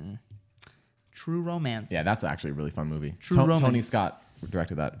 True Romance. Yeah, that's actually a really fun movie. True Tony Romance. Scott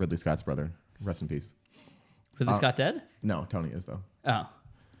directed that. Ridley Scott's brother. Rest in peace. Ridley Scott dead? No, Tony is though. Oh,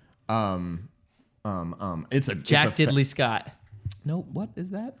 It's a Jack it's a Diddley Scott. No, what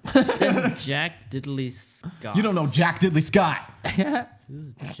is that? Jack Diddley Scott. You don't know Jack Diddley Scott.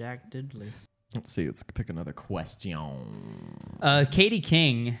 Who's Jack Diddley? Let's see. Let's pick another question. Katie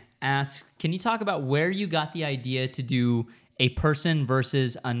King asks, can you talk about where you got the idea to do a person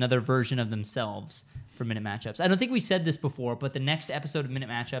versus another version of themselves for Minute Matchups? I don't think we said this before, but the next episode of Minute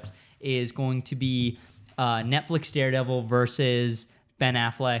Matchups is going to be Netflix Daredevil versus Ben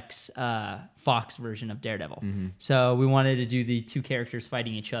Affleck's Fox version of Daredevil. So we wanted to do the two characters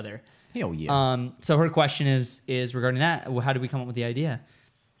fighting each other. Hell yeah. So her question is regarding that. How did we come up with the idea?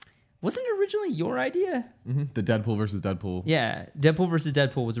 Wasn't it originally your idea? The Deadpool versus Deadpool. Yeah, Deadpool versus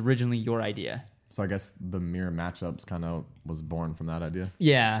Deadpool was originally your idea. So I guess the mirror matchups kind of was born from that idea.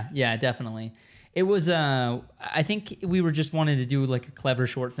 Yeah, definitely. It was. I think we were just wanted to do like a clever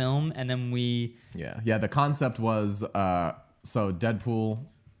short film, and then we. Yeah. The concept was so Deadpool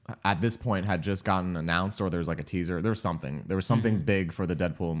at this point had just gotten announced, or there's like a teaser. There was something big for the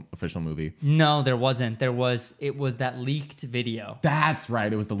Deadpool official movie. No, there wasn't. It was that leaked video. That's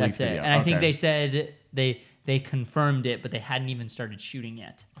right. It was the leaked That's it. video. And I think Okay. they said they confirmed it, but they hadn't even started shooting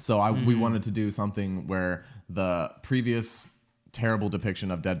yet. So we wanted to do something where the previous terrible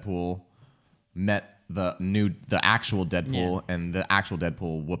depiction of Deadpool met the actual Deadpool, and the actual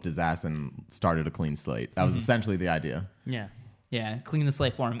Deadpool whooped his ass and started a clean slate. That was essentially the idea. Yeah, clean the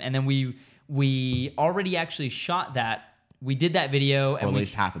slate for him. And then we already actually shot that. We did that video, Or and at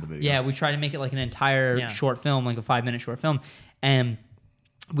least half of the video. Yeah, we tried to make it like an entire Yeah. short film, like a 5-minute short film. And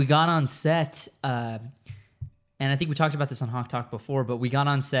we got on set, and I think we talked about this on Hawk Talk before, but we got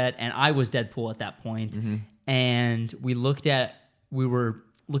on set, and I was Deadpool at that point. And we were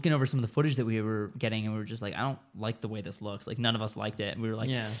looking over some of the footage that we were getting, and we were just like, I don't like the way this looks. Like, none of us liked it. And we were like,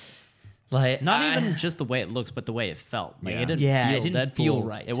 like Not even just the way it looks, but the way it felt. Like Yeah. it didn't Yeah, feel it didn't Deadpool. feel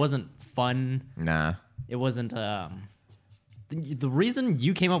right. It wasn't fun. Nah. It wasn't. The reason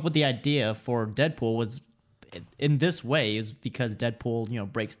you came up with the idea for Deadpool was in this way is because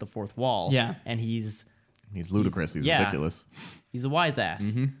Deadpool, breaks the fourth wall. Yeah. and he's Ludicrous. He's yeah. ridiculous. a wise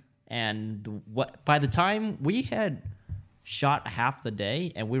ass. And by the time we had shot half the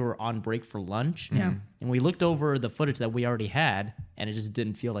day and we were on break for lunch, Yeah. and we looked over the footage that we already had, and it just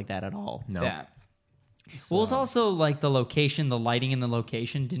didn't feel like that at all. No. Yeah. Well, it's also like the location, the lighting in the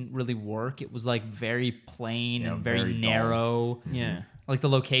location didn't really work. It was like very plain Yeah, and very very dull. narrow. Yeah. Like the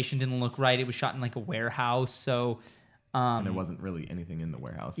location didn't look right. It was shot in like a warehouse. So, And there wasn't really anything in the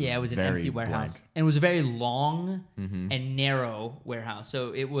warehouse. yeah, it was an very empty warehouse. blank. And it was a very long and narrow warehouse.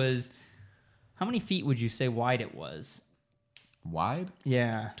 So it was, how many feet would you say wide it was? Wide?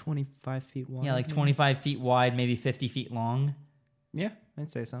 Yeah. 25 feet wide. Yeah, like 25 feet wide, maybe 50 feet long. Yeah,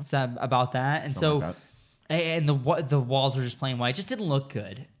 I'd say so. So about that. And Something so, like that. and the walls were just plain white. It just didn't look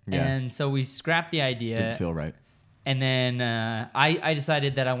good. Yeah. And so we scrapped the idea. Didn't feel right. And then I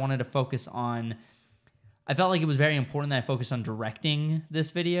decided that I wanted to focus on, I felt like it was very important that I focused on directing this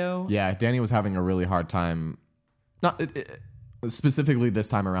video. Yeah, Danny was having a really hard time. Specifically this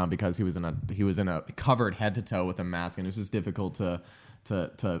time around because he was in a covered head to toe with a mask, and it was just difficult to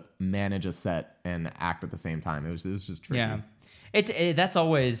to manage a set and act at the same time. It was just tricky. Yeah. That's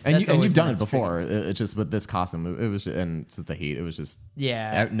always And that's always you've done when it it's tricky. before. It's just with this costume. It was and it's just the heat. It was just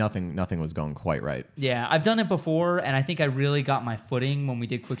nothing was going quite right. Yeah, I've done it before, and I think I really got my footing when we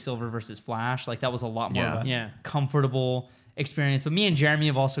did Quicksilver versus Flash. Like that was a lot more of a comfortable experience. But me and Jeremy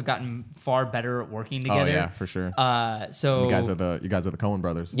have also gotten far better at working together. Oh yeah, for sure. So you guys are the Coen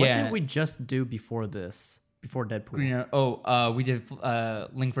brothers. What did we just do before this? Before Deadpool? We did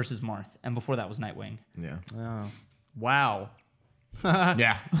Link versus Marth, and before that was Nightwing. Yeah. Oh, wow.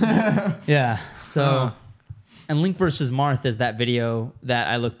 Yeah. Yeah. So, and Link versus Marth is that video that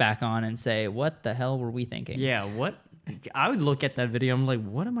I look back on and say, "What the hell were we thinking?" Yeah. What? I would look at that video. I'm like,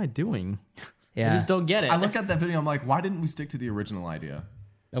 what am I doing? Yeah. I just don't get it. I look at that video. I'm like, why didn't we stick to the original idea?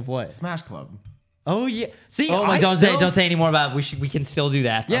 Of what? Smash Club. Oh yeah. See, don't say any more about it. We can still do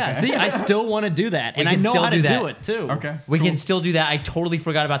that. Yeah. Okay. See, I still want to do that, and I can know still how to do that. do it too. Okay. We can still do that. I totally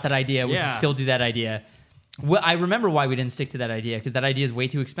forgot about that idea. We can still do that idea. Well, I remember why we didn't stick to that idea, because that idea is way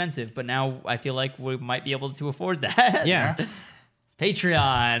too expensive. But now I feel like we might be able to afford that. Yeah.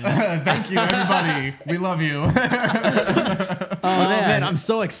 Patreon. Thank you, everybody. We love you. Oh man, I'm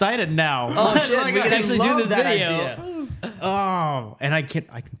so excited now. Oh shit, Like, we can I actually do love this that video. idea. Oh, and I can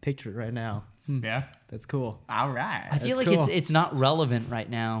picture it right now. Yeah. That's cool. All right. I feel like cool. it's not relevant right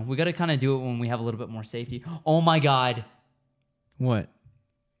now. We got to kind of do it when we have a little bit more safety. Oh my god. What?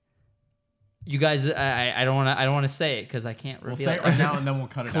 You guys, I don't want to say it because I can't reveal We'll say it right now and then we'll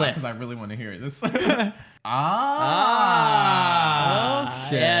cut it out Cliff. because I really want to hear this. Okay.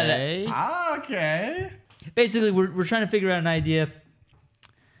 Ah, okay. Basically, we're trying to figure out an idea.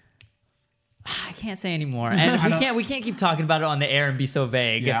 I can't say anymore, and we can't keep talking about it on the air and be so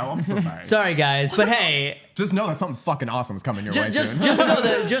vague. Yeah, well, I'm so sorry. Sorry, guys, but hey, Just know that something fucking awesome is coming your way soon.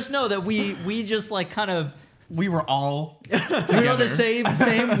 just know that we just like kind of. We were all We're on the same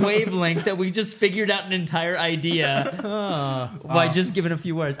wavelength that we just figured out an entire idea by just giving a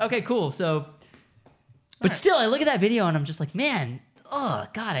few words. Okay, cool. So, but still, I look at that video and I'm just like, man, oh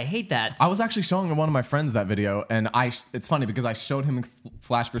god, I hate that. I was actually showing one of my friends that video, and it's funny because I showed him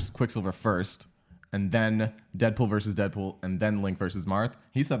Flash vs. Quicksilver first, and then Deadpool versus Deadpool, and then Link versus Marth.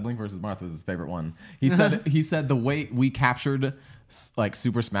 He said Link versus Marth was his favorite one. He said the way we captured like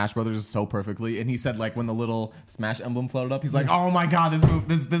Super Smash Brothers so perfectly, and he said like when the little Smash emblem floated up, he's like, oh my god,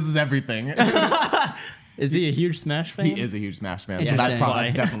 this is everything. Is he a huge Smash fan? He is a huge Smash fan, so Interesting.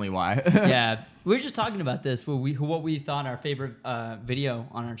 that's definitely why. Yeah, we were just talking about this. What we thought our favorite video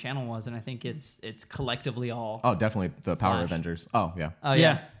on our channel was, and I think it's collectively all. Oh, definitely the Power Flash. Avengers. Oh yeah. Oh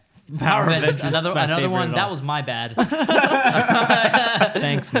yeah. Power Avengers, Avengers is another my favorite one. at That all. was my bad.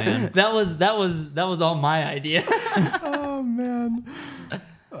 Thanks, man. that was all my idea. Oh man.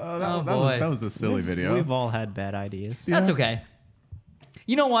 That was a silly video. We've all had bad ideas. That's okay.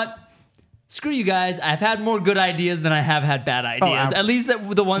 You know what? Screw you guys. I've had more good ideas than I have had bad ideas. At least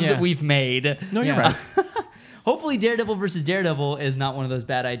the ones that we've made. No, you're right. Hopefully Daredevil versus Daredevil is not one of those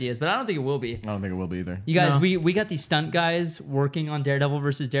bad ideas, but I don't think it will be. I don't think it will be either. You guys, No. we got these stunt guys working on Daredevil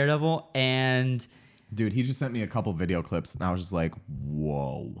versus Daredevil, and Dude, he just sent me a couple video clips, and I was just like,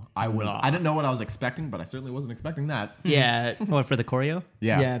 "Whoa!" I didn't know what I was expecting, but I certainly wasn't expecting that. yeah, What, for the choreo?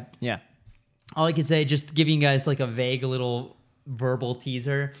 Yeah. Yeah. all I could say, just giving you guys like a vague little verbal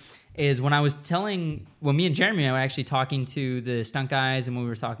teaser, is when me and Jeremy were actually talking to the stunt guys, and when we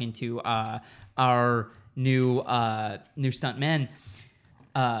were talking to our new stunt men,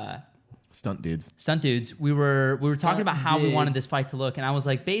 Stunt dudes. we were talking about how we dudes. wanted this fight to look, and I was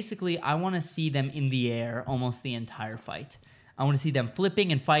like, basically, I want to see them in the air almost the entire fight. I want to see them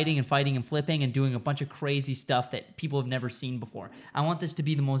flipping and fighting and fighting and flipping and doing a bunch of crazy stuff that people have never seen before. I want this to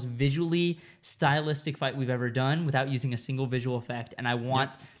be the most visually stylistic fight we've ever done without using a single visual effect, and I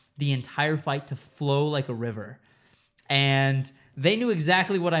want the entire fight to flow like a river. And they knew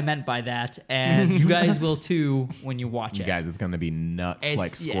exactly what I meant by that, and you guys will too when you watch You it. guys, it's gonna be nuts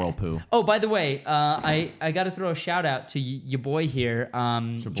like squirrel poo. Oh, by the way, I got to throw a shout out to your boy here,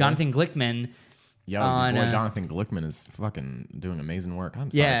 Jonathan Glickman. Yo, on, your boy Jonathan Glickman is fucking doing amazing work. I'm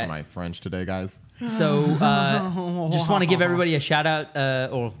sorry Yeah. for my French today, guys. So just want to give everybody a shout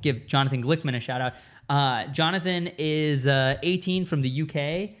out, or give Jonathan Glickman a shout out. Jonathan is 18 from the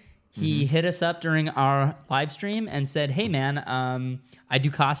UK. He hit us up during our live stream and said, "Hey man, I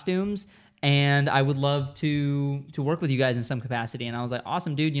do costumes and I would love to work with you guys in some capacity." And I was like,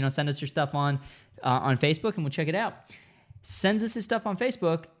 "Awesome, dude! Send us your stuff on Facebook and we'll check it out." Sends us his stuff on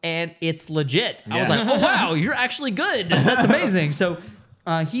Facebook and it's legit. I was Yeah. like, "Oh wow, you're actually good! That's amazing!" So.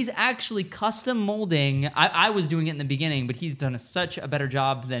 He's actually custom molding. I was doing it in the beginning, but he's done such a better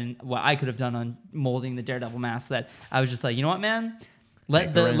job than what I could have done on molding the Daredevil mask that I was just like, you know what, man?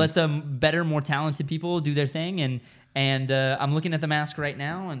 let the the better, more talented people do their thing. And I'm looking at the mask right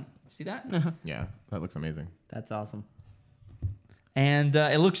now, and see that? Yeah, that looks amazing. That's awesome. And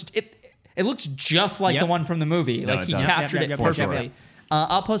it looks just like the one from the movie. No, Like he it does. captured Yep, it for sure. perfectly.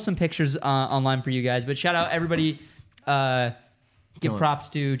 I'll post some pictures on for you guys. But shout out everybody. Give Killing props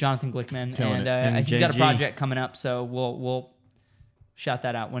to Jonathan Glickman, Killing and it. he's got a JG. project coming up. So we'll shout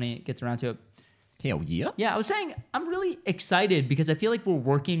that out when he gets around to it. Hell yeah. Yeah, I was saying I'm really excited because I feel like we're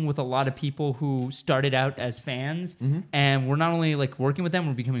working with a lot of people who started out as fans, and we're not only like working with them,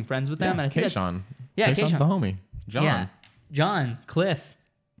 we're becoming friends with them. And I think that's- Kayshawn. Yeah, Kayshawn's Kayshawn. the homie. John. Yeah, John, Cliff.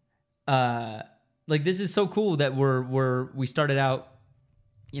 Like this is so cool that we started out,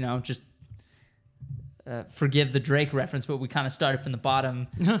 just forgive the Drake reference, but we kind of started from the bottom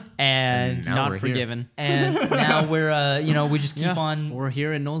and now Not we're here. forgiven. and now we're we just keep on We're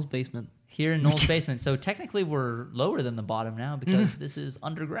here in Noel's basement. here in Noel's basement. So technically we're lower than the bottom now because this is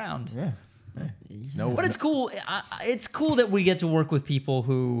underground. Yeah. No, But it's cool. It's cool that we get to work with people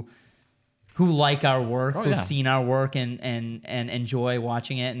who like our work, Oh, who've yeah. seen our work and enjoy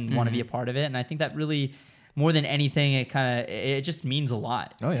watching it and want to be a part of it. And I think that really, more than anything, it just means a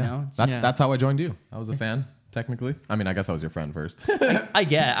lot. Oh yeah. That's how I joined you. I was a fan, technically. I mean, I guess I was your friend first. I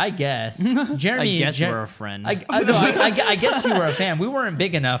guess. Jeremy. I guess we're a friend. I guess you were a fan. We weren't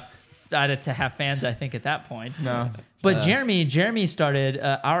big enough to have fans, I think, at that point. No. But Jeremy started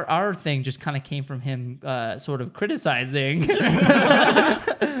our thing. Just kind of came from him, sort of criticizing.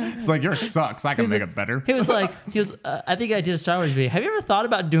 It's like yours sucks. I can make it better. He was like, I think I did a Star Wars video. Have you ever thought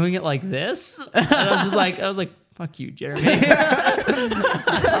about doing it like this? And I was like, fuck you, Jeremy.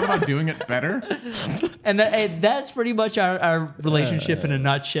 Thought about doing it better. And that's pretty much our relationship in a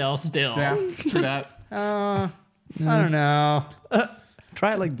nutshell. Still, Yeah, true that. I don't know.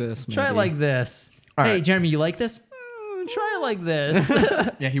 Try it like this. Try it like this. All Hey, right. Jeremy, you like this? Try it like this.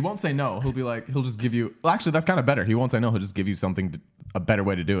 Yeah, he won't say no. He'll be like, he'll just give you. Well, actually, that's kind of better. He won't say no. He'll just give you something, a better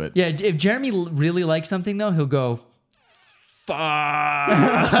way to do it. Yeah, if Jeremy really likes something though, he'll go, fuck.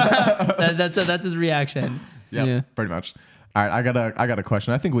 That's his reaction. Yep, Yeah. pretty much. All right, I got a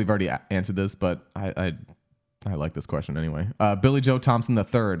question. I think we've already answered this, but I like this question anyway. Billy Joe Thompson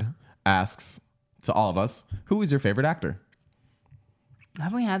III asks to all of us, who is your favorite actor?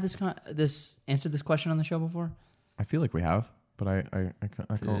 Haven't we had this answered this question on the show before? I feel like we have, but I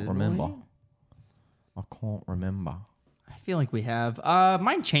can't remember. I can't remember. I feel like we have.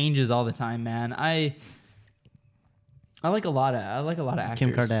 Mine changes all the time, man. I like a lot of actors.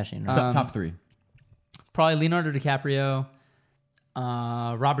 Kim Kardashian. Right? Top three. Probably Leonardo DiCaprio,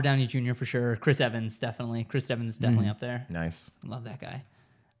 Robert Downey Jr. for sure. Chris Evans definitely. Chris Evans is definitely up there. Nice. Love that guy.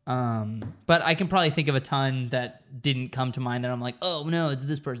 But I can probably think of a ton that didn't come to mind that I'm like, oh no, it's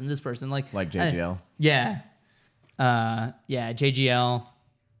this person. Like JGL. Yeah. JGL,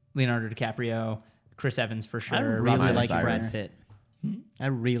 Leonardo DiCaprio, Chris Evans for sure. I really Robert like Downey Brad Jr. Pitt. I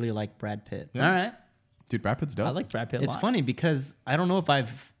really like Brad Pitt. Yeah. All right. Dude, Brad Pitt's dope. I like Brad Pitt a It's lot. funny because I don't know if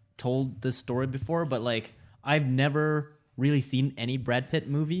I've told this story before, but like I've never really seen any Brad Pitt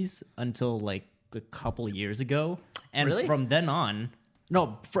movies until like a couple years ago. And Really? from then on,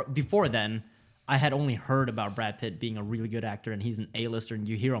 before then, I had only heard about Brad Pitt being a really good actor, and he's an A-lister, and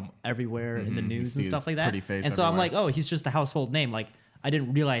you hear him everywhere in the news see and stuff his like that. pretty face And so I'm everywhere. like, oh, he's just a household name. Like I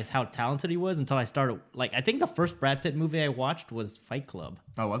didn't realize how talented he was until I started. Like I think the first Brad Pitt movie I watched was Fight Club.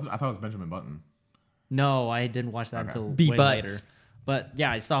 Oh, was it? I thought it was Benjamin Button. No, I didn't watch that Okay. until B way butts. later. But yeah,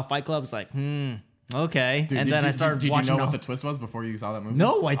 I saw Fight Club. It's like, okay. Dude, and then I started Did watching. you know all- what the twist was before you saw that movie?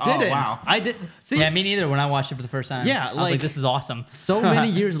 No, I didn't. Oh, wow. I didn't. See, Yeah, me neither. When I watched it for the first time, Yeah, I was like, like- this is awesome. so many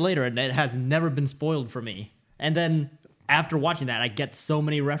years later, and it has never been spoiled for me. And then after watching that, I get so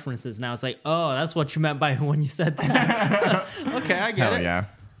many references. Now it's like, oh, that's what you meant by when you said that. Okay, I get Hell it. yeah.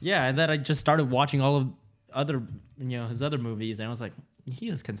 Yeah, and then I just started watching all of his other movies, and I was like, he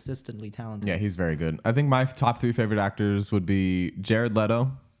is consistently talented. Yeah, he's very good. I think my top three favorite actors would be Jared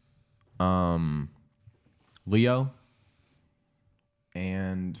Leto, Leo,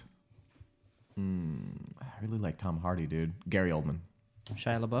 and I really like Tom Hardy, dude. Gary Oldman.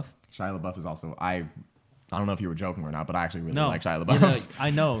 Shia LaBeouf. Shia LaBeouf is also I don't know if you were joking or not, but I actually really No, like Shia you LaBeouf. know, I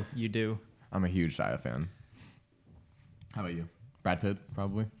know you do. I'm a huge Shia fan. How about you? Brad Pitt,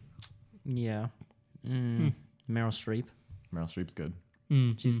 probably. Yeah. Meryl Streep. Meryl Streep's good.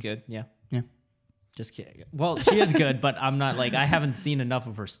 She's good. Yeah. Yeah. Just kidding. Well, she is good, but I'm not like I haven't seen enough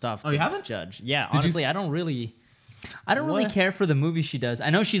of her stuff. you haven't? Judge? Yeah. you Honestly, s- I don't really. I don't really What? care for the movie she does. I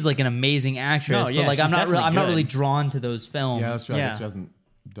know she's like an amazing actress, No, but yeah, like I'm she's not definitely I'm not good. really drawn to those films. Yeah, that's true. I guess Yeah. she hasn't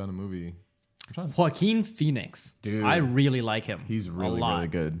done a movie. I'm trying to- Joaquin Phoenix. Dude. I really like him. He's a really, lot. really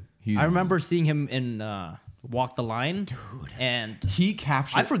good. He's I remember seeing him in Walk the Line, dude. And He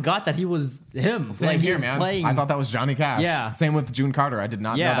captured. I forgot that he was him. Same he here, was man. playing. I thought that was Johnny Cash. Yeah. Same with June Carter. I did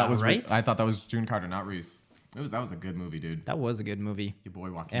not know Yeah, that was right? I thought that was June Carter, not Reese. That was a good movie, dude. that was a good movie, Your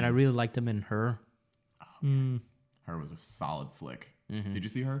boy Joaquin. and I really liked him in Her. Her was a solid flick. Did you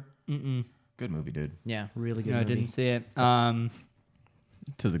see Her? Good movie, dude. Yeah, really good No, I movie. didn't see it.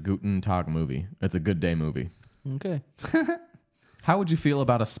 It is a Guten Tag movie. It's a good day movie. Okay. How would you feel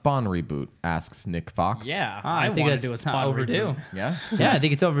about a Spawn reboot? Asks Nick Fox. Yeah, I think wanna that's do a Spawn overdue. reboot. Yeah. Yeah, I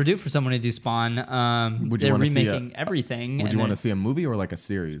think it's overdue for someone to do Spawn. Would you They're wanna see remaking everything. Would and you want to it- see a movie or like a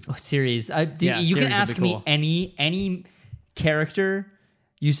series? series? Yeah, you series can would be ask cool. me any character.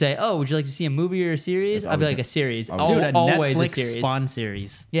 You say, "Oh, would you like to see a movie or a series?" I'll be like, "A series." I was Dude, a Always Netflix a series. Spawn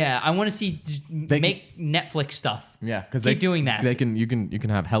series. Yeah, I want to see make Netflix stuff. Yeah, because Keep doing that. They can. You can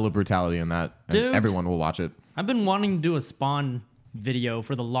have hella brutality in that. And Dude. everyone will watch it. I've been wanting to do a Spawn video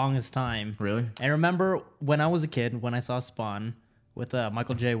for the longest time. Really? I remember when I was a kid when I saw Spawn with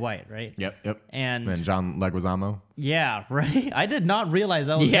Michael J. White, right? Yep. And John Leguizamo. yeah, right. I did not realize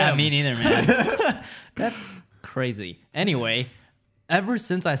that was Yeah, him. me neither, man. That's crazy. Anyway, ever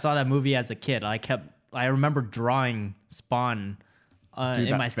since I saw that movie as a kid, I remember drawing Spawn Dude, in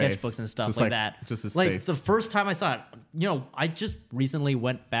that my face. sketchbooks and stuff Just like like- that. just his like face. the first time I saw it, I just recently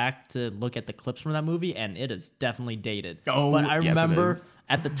went back to look at the clips from that movie, and it is definitely dated. Oh, but I yes, it remember is.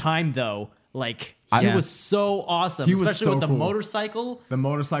 at the time though, like he Yeah. was so awesome, He was especially so with the cool. motorcycle. The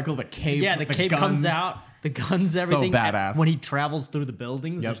motorcycle, the cape. Yeah, the cape comes out. The guns, So everything. badass. When he travels through the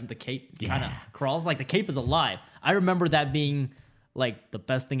buildings, Yep. the cape kind of crawls. Like the cape is alive. I remember that being like the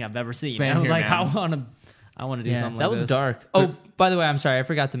best thing I've ever seen. Same And I was here, like, man. I want to do Yeah, something that like was this. dark. Oh, by the way, I'm sorry, I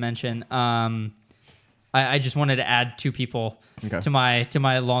forgot to mention. I just wanted to add two people Okay. to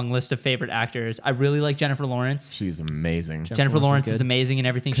my long list of favorite actors. I really like Jennifer Lawrence. She's amazing. Jennifer Lawrence is is good. amazing in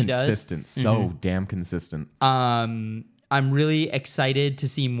everything she does. Consistent. So damn consistent. I'm really excited to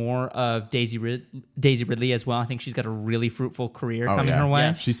see more of Daisy Ridley as well. I think she's got a really fruitful career Oh, coming yeah. her way.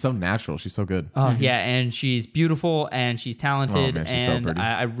 Yes. She's so natural. She's so good. Oh yeah, and she's beautiful and she's talented, Oh, man, she's so and pretty.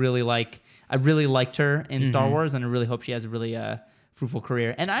 I really liked her in Star Wars, and I really hope she has a really fruitful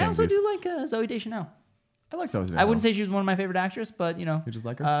career. And I Same also piece. do like Zoe Deschanel. I like Zoe I wouldn't say she was one of my favorite actors, but you just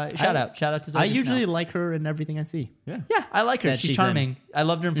like her? shout out to Zoe I Deschanel. usually like her in everything I see. Yeah. Yeah, I like her. that She's she's charming. I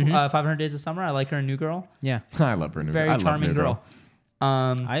loved her in 500 Days of Summer. I like her in New Girl. Yeah, I love her. Very I love charming New girl.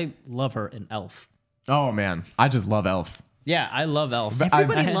 I love her in Elf. Oh man, I just love Elf. Yeah, I love Elf.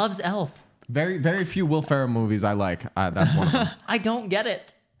 Everybody I- loves Elf. Very, very few Will Ferrell movies I like. That's one of them. I don't get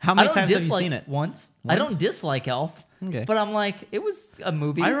it. How many I don't times have you dislike- seen it? Once. I don't Once? dislike Elf. Okay. But I'm like, it was a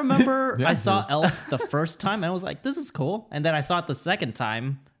movie. I remember Yeah. I saw Elf the first time and I was like, this is cool. And then I saw it the second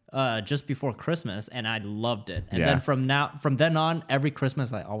time just before Christmas and I loved it. And Yeah. then from then on, every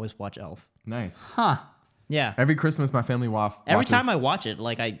Christmas I always watch Elf. Nice. Huh. Yeah. Every Christmas, my family Every watches. time I watch it,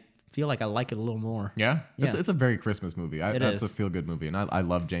 like I feel like I like it a little more. Yeah, Yeah. It's a very Christmas movie. It That's is. a feel good movie, and I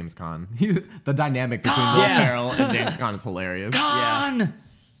love James Caan. The dynamic between Will Yeah. Ferrell and James Caan is hilarious. Gone.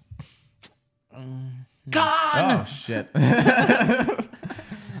 Gone. Oh shit! Benedict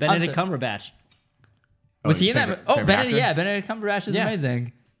sorry. Cumberbatch. Was he in favorite- that? Oh, favorite Benedict. actor? Yeah, Benedict Cumberbatch is Yeah.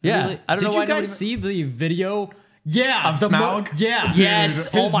 amazing. Yeah, Really- I don't Did know why you guys nobody- see the video? Yeah, Of the Smaug? yeah, Yes.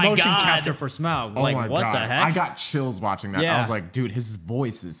 Dude, his Oh my motion God. capture for Smaug. Oh Like my what God. the heck? I got chills watching that. I Yeah. was like, dude, his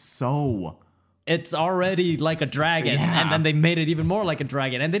voice is so. It's already like a dragon, Yeah. and then they made it even more like a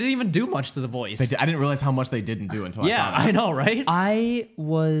dragon, and they didn't even do much to the voice. I didn't realize how much they didn't do until Yeah, I saw that. I know, right? I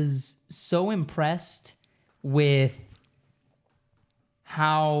was so impressed with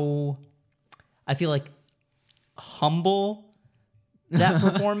how I feel like humble that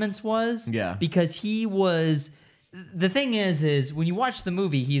performance was. Yeah. Because he was. The thing is when you watch the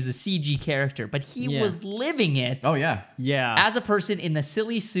movie, he's a CG character, but he Yeah. was living it. Oh yeah. Yeah. As a person in the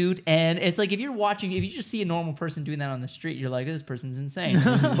silly suit, and it's like if you just see a normal person doing that on the street, you're like, this person's insane.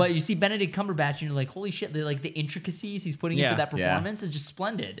 But you see Benedict Cumberbatch, and you're like, holy shit! Like the intricacies he's putting into Yeah. that performance is just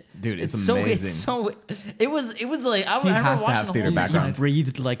splendid. Dude, it's so amazing. it's so it was like I He remember has to watching have the theater whole background.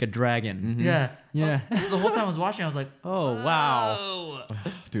 breathed like a dragon. Yeah, Yeah. The whole time I was watching, I was like, Oh wow. oh,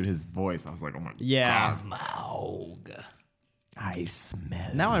 Dude, his voice. I was like, oh my. Yeah. Smaug. I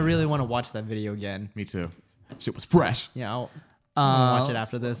smell. Now I really want to watch that video again. Me too. Shit was fresh. Yeah, I'll watch it let's-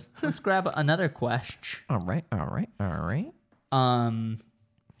 after this. Let's grab another question. All right.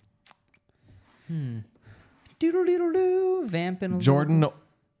 Doodle doodle doo, vamping. Jordan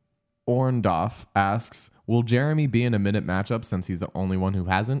Orndorff asks, will Jeremy be in a minute matchup since he's the only one who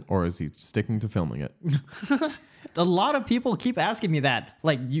hasn't, or is he sticking to filming it? A lot of people keep asking me that.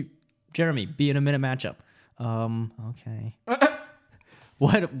 Like, Jeremy, be in a minute matchup. Okay.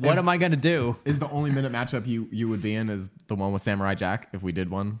 What am I gonna do? Is the only minute matchup you would be in is the one with Samurai Jack if we did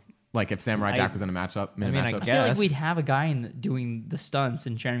one? Like if Samurai Jack was in a matchup, I matchup. I feel like Yes. we'd have a guy doing the stunts,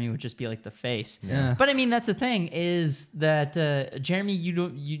 and Jeremy would just be like the face. Yeah. But I mean, that's the thing is that Jeremy,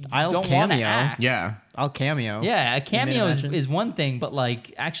 I'll don't want to cameo. act. Yeah. I'll cameo. Yeah, a cameo imagine? is one thing, but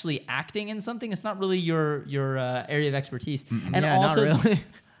like actually acting in something, it's not really your area of expertise. And Yeah, not also, really.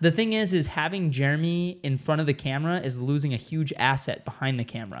 the thing is having Jeremy in front of the camera is losing a huge asset behind the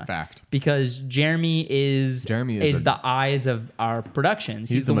camera. Fact. Because Jeremy is the eyes of our productions.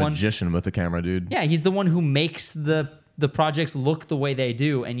 He's the a one. magician with the camera, dude. Yeah, he's the one who makes the projects look the way they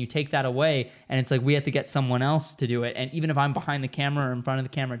do, and you take that away, and it's like we have to get someone else to do it. And even if I'm behind the camera or in front of the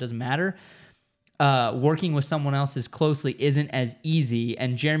camera, it doesn't matter. Working with someone else as closely isn't as easy.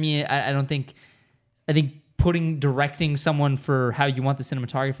 And Jeremy, I think directing someone for how you want the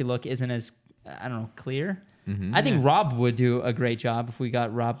cinematography look isn't as clear. I think Rob would do a great job if we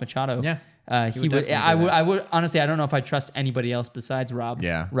got Rob Machado. Yeah. He would. I would honestly. I don't know if I trust anybody else besides Rob.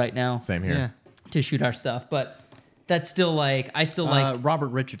 Yeah. Right now. Same here. Yeah. To shoot our stuff, but that's still like I still like Robert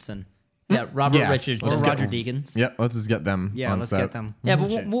Richardson Robert Yeah. Richards or Let's Roger get- Deakins. Yep, let's just get them Yeah, on let's set. get them. Yeah,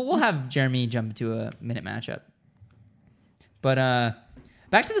 but Sure. we'll have Jeremy jump into a minute matchup. But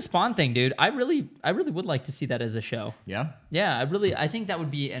back to the Spawn thing, dude. I really would like to see that as a show. Yeah? Yeah, I think that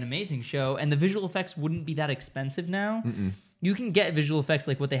would be an amazing show, and the visual effects wouldn't be that expensive now. You can get visual effects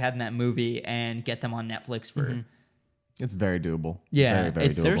like what they had in that movie and get them on Netflix for. It's very doable. Yeah, Very, very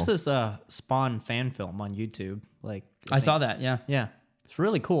doable. There's this Spawn fan film on YouTube. Like I saw that. Yeah. Yeah, it's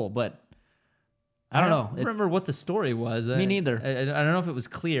really cool, but I don't know. remember what the story was. Me neither. I don't know if it was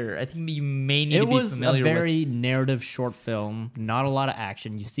clear. I think you may need to It be was a familiar with. very narrative short film. Not a lot of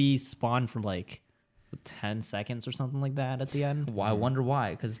action. You see Spawn for like 10 seconds or something like that at the end. Well, I wonder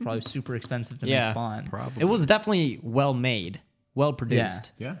why, because it's probably super expensive to make Yeah, Spawn. It was definitely well made, well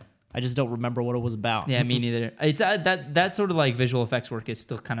produced. Yeah. I just don't remember what it was about. Yeah, me neither. It's that sort of like visual effects work is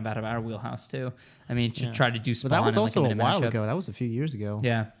still kind of out of our wheelhouse too. I mean, to try to do Spawn. But that was in, like, also a minute while matchup. ago. That was a few years ago.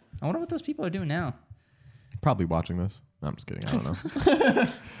 Yeah, I wonder what those people are doing now. Probably watching this. No, I'm just kidding. I don't know.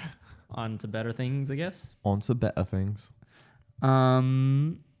 On to better things, I guess. On to better things.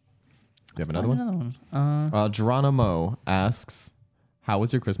 Um, Do you have another one? Geronimo asks, how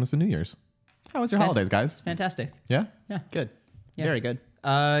was your Christmas and New Year's? How was your holidays, guys? fantastic. Yeah? Yeah. Good. Yeah. Very good.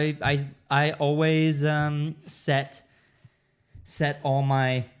 I always set all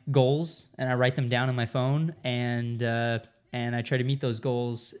my goals and I write them down on my phone and I try to meet those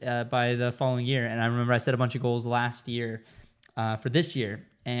goals by the following year. And I remember I set a bunch of goals last year for this year.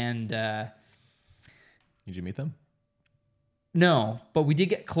 And Did you meet them? no, but we did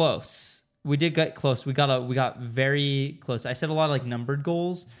get close. We got very close. I set a lot of like numbered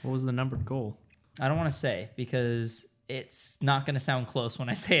goals. What was the numbered goal? I don't want to say because it's not going to sound close when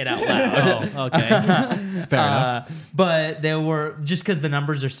I say it out loud. Oh, okay. Fair enough. But there were, just because the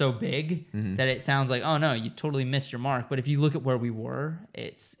numbers are so big that it sounds like, oh no, you totally missed your mark. But if you look at where we were,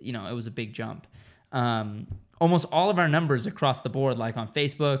 it's, it was a big jump. Almost all of our numbers across the board, like on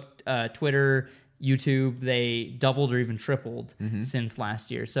Facebook, Twitter, YouTube, they doubled or even tripled since last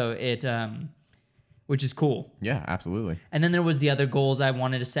year. So it, which is cool. Yeah, absolutely. And then there was the other goals I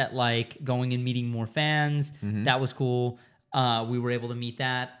wanted to set, like going and meeting more fans. That was cool. We were able to meet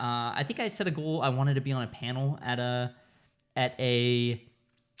that. I think I set a goal. I wanted to be on a panel at a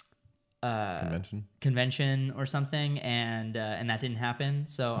convention or something, and that didn't happen.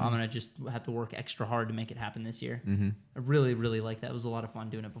 So I'm gonna just have to work extra hard to make it happen this year. I really, really like that. It was a lot of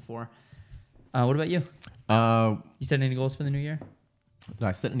fun doing it before. What about you? You set any goals for the new year? Did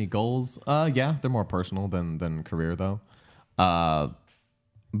I set any goals? Yeah, they're more personal than career though.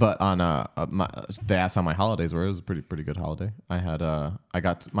 But on they asked how my holidays were. It was a pretty good holiday. I had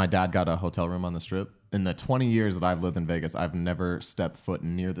my dad got a hotel room on the Strip. In the 20 years that I've lived in Vegas, I've never stepped foot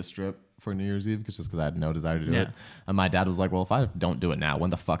near the Strip for New Year's Eve because I had no desire to do it. And my dad was like, "Well, if I don't do it now, when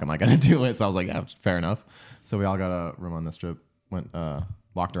the fuck am I gonna do it?" So I was like, "Yeah, fair enough." So we all got a room on the Strip. Went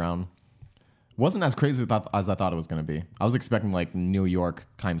walked around. Wasn't as crazy as I thought it was going to be. I was expecting like New York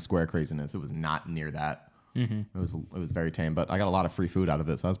Times Square craziness. It was not near that. It was very tame, but I got a lot of free food out of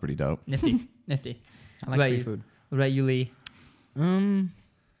it, so that was pretty dope. Nifty. I What like about free you? food. What about you, Lee?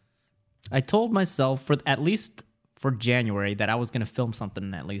 I told myself at least for January that I was gonna film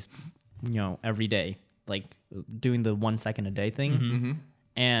something at least, every day, like doing the 1 second a day thing.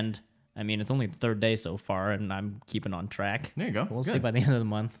 And I mean, it's only the third day so far, and I'm keeping on track. There you go. We'll see Good. by the end of the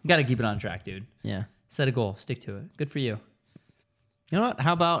month. You got to keep it on track, dude. Yeah. Set a goal. Stick to it. Good for you. You know what?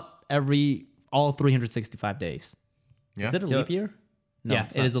 How about all 365 days? Yeah. Is it a Do leap it. year? No, Yeah,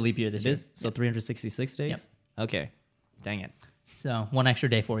 it's it not. is a leap year this It year. is? So 366 days? Yep. Okay. Dang it. So 1 extra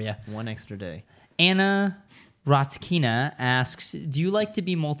day for you. 1 extra day. Anna Rotkina asks, do you like to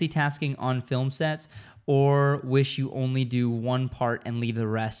be multitasking on film sets or wish you only do one part and leave the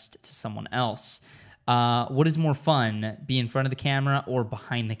rest to someone else? What is more fun, be in front of the camera or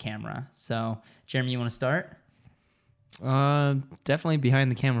behind the camera? So, Jeremy, you want to start? Definitely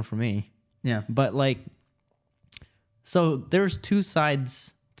behind the camera for me. Yeah. But like, so there's two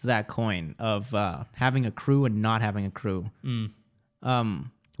sides to that coin of having a crew and not having a crew.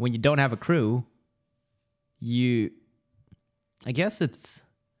 When you don't have a crew, I guess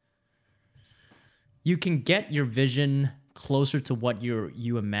you can get your vision closer to what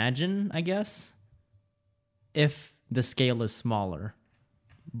you imagine, I guess, if the scale is smaller.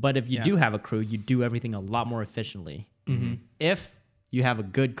 But if you do have a crew, you do everything a lot more efficiently. Mm-hmm. If you have a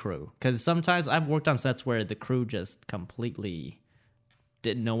good crew. Because sometimes I've worked on sets where the crew just completely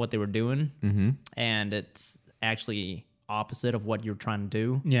didn't know what they were doing. Mm-hmm. And it's actually opposite of what you're trying to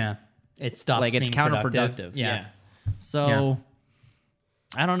do. Yeah. It stops like, it's being counterproductive. Yeah. So,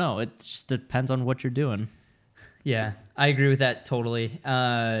 I don't know. It just depends on what you're doing. Yeah. I agree with that totally.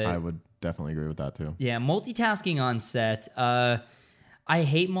 I would definitely agree with that too. Yeah. Multitasking on set. I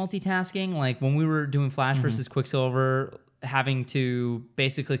hate multitasking. Like when we were doing Flash versus Quicksilver, having to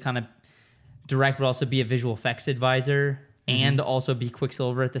basically kind of direct but also be a visual effects advisor and also be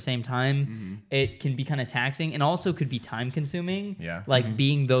Quicksilver at the same time, it can be kind of taxing and also could be time consuming. Yeah. Like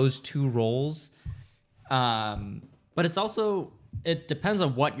being those two roles. But it's also, it depends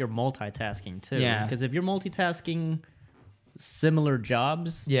on what you're multitasking too. Yeah. Because if you're multitasking similar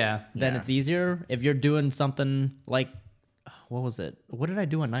jobs, then it's easier. If you're doing something like, what was it? What did I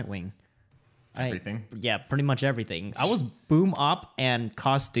do on Nightwing? Everything. Pretty much everything. I was boom op and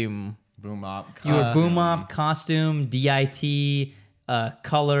costume. Boom op. You were boom op, costume, DIT,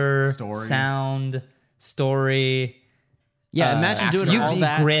 color, Story. sound, story. Yeah, imagine doing all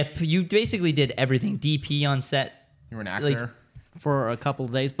that grip. You basically did everything. DP on set. You were an actor. for a couple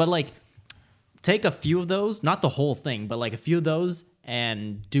of days. But like, take a few of those, not the whole thing, but like a few of those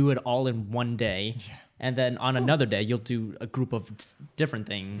and do it all in one day. Yeah. And then on another day, you'll do a group of different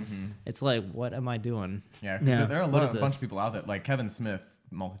things. It's like, what am I doing? Yeah, because there are a bunch of people out there. Like Kevin Smith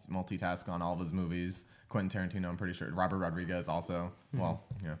multitask on all of his movies. Quentin Tarantino, I'm pretty sure. Robert Rodriguez also. Well,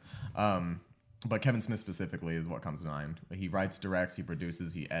 yeah. But Kevin Smith specifically is what comes to mind. He writes, directs, he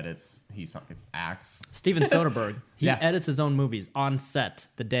produces, he edits, he acts. Steven Soderbergh, he edits his own movies on set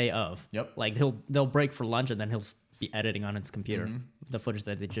the day of. Yep. Like they'll break for lunch and then he'll be editing on his computer the footage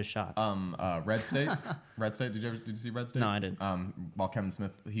that they just shot. Red State. Red State. Did you see Red State? No, I didn't. While Kevin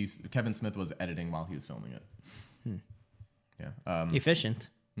Smith was editing while he was filming it. Yeah. Efficient.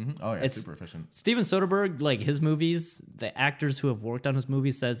 Oh yeah, it's super efficient. Steven Soderbergh, like his movies, the actors who have worked on his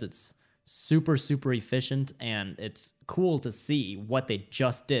movies says it's super, super efficient, and it's cool to see what they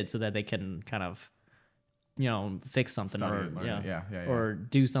just did so that they can kind of, fix something or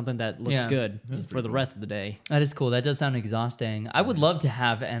do something that looks good for the rest of the day. That is cool. That does sound exhausting. I would love to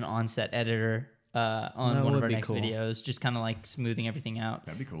have an on-set editor on one of our next videos, just kind of like smoothing everything out.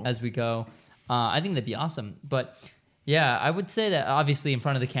 That'd be cool. As we go. I think that'd be awesome. But yeah, I would say that obviously in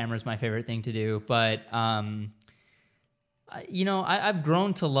front of the camera is my favorite thing to do, but I've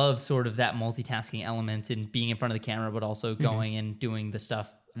grown to love sort of that multitasking element and being in front of the camera, but also going and doing the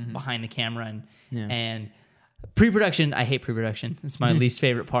stuff behind the camera and pre-production. I hate pre-production. It's my least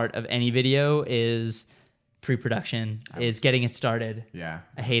favorite part of any video is pre-production, is getting it started. Yeah.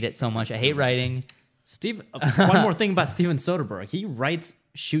 I hate it so much. I hate writing. One more thing about Steven Soderbergh. He writes,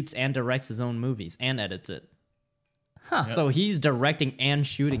 shoots, and directs his own movies and edits it. Huh. So he's directing and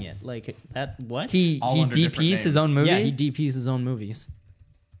shooting it. Like that, what? He DPs his own movie? Yeah, he DPs his own movies.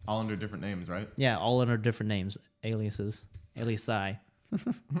 All under different names, right? Yeah, all under different names. Aliases. Aliasi.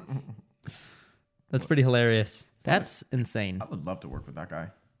 That's pretty hilarious. That's insane. I would love to work with that guy.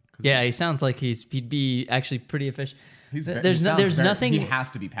 Yeah, he sounds like he'd be actually pretty efficient. There's nothing. He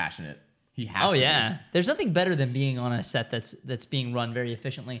has to be passionate. He has to. Oh yeah. There's nothing better than being on a set that's being run very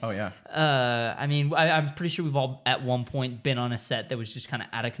efficiently. Oh yeah. I mean, I'm pretty sure we've all at one point been on a set that was just kind of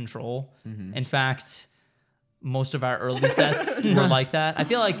out of control. In fact, most of our early sets were like that. I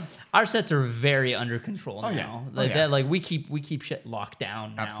feel like our sets are very under control now. Like we keep shit locked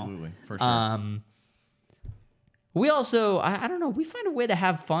down now. Absolutely, for sure. We also, I don't know, we find a way to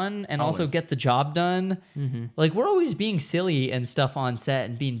have fun and also get the job done. Like, we're always being silly and stuff on set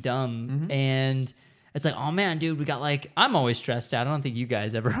and being dumb. And it's like, oh, man, dude, we got like, I'm always stressed out. I don't think you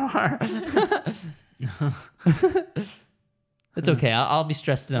guys ever are. It's okay. I'll be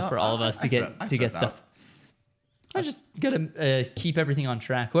stressed enough for all of us to get stuff. I just gotta keep everything on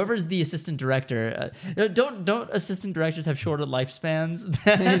track. Whoever's the assistant director, don't assistant directors have shorter lifespans?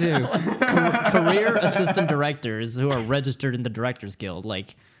 They do. Career assistant directors who are registered in the Directors Guild,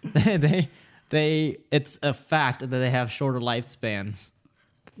 like they it's a fact that they have shorter lifespans.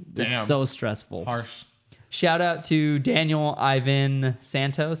 Damn. It's so stressful. Harsh. Shout out to Daniel Ivan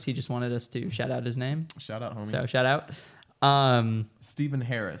Santos. He just wanted us to shout out his name. Shout out, homie. So shout out. Stephen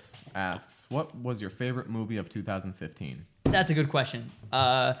Harris asks, what was your favorite movie of 2015? That's a good question.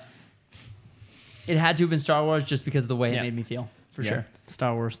 It had to have been Star Wars just because of the way it made me feel, for sure.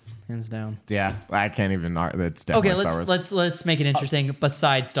 Star Wars, hands down. Yeah, I can't even. That's definitely Okay, Star Wars. let's make it interesting.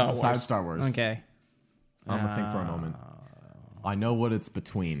 Besides Star Wars. Besides Star Wars. Okay. I'm gonna think for a moment. I know what it's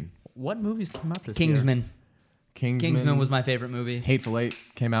between. What movies came out this year? Kingsman. Kingsman. Kingsman was my favorite movie. Hateful Eight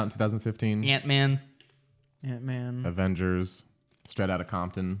came out in 2015. Ant-Man. Ant-Man. Avengers. Straight Outta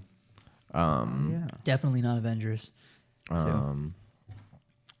Compton. Yeah. Definitely not Avengers. You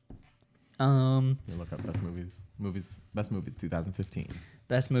look up best movies. Best movies 2015.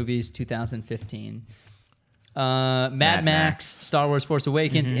 Best movies 2015. Mad Max, Star Wars Force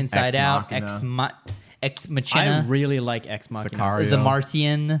Awakens, Inside Out, Ex Machina. I really like Ex Machina. Sicario. The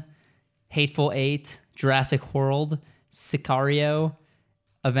Martian, Hateful Eight, Jurassic World, Sicario,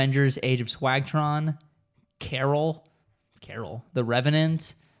 Avengers Age of Swagtron, Carol, The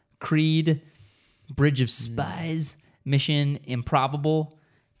Revenant, Creed, Bridge of Spies, Mission Improbable,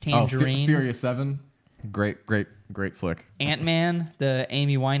 Tangerine, Furious 7. Great flick. Ant-Man, the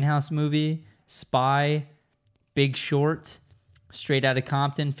Amy Winehouse movie, Spy, Big Short, Straight Outta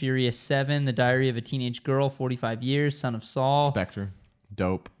Compton, Furious 7, The Diary of a Teenage Girl, 45 Years, Son of Saul, Spectre.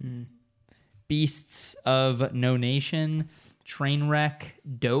 Dope. Beasts of No Nation, Trainwreck,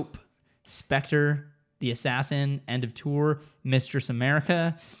 Dope, Spectre, The Assassin, End of Tour, Mistress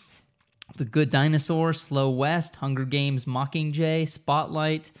America, The Good Dinosaur, Slow West, Hunger Games, Mockingjay,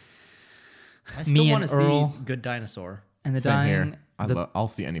 Spotlight, I still Me want and to Earl. see Good Dinosaur. and The Same Dying, here. I'll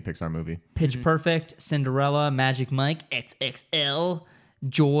see any Pixar movie. Pitch Perfect, Cinderella, Magic Mike, XXL,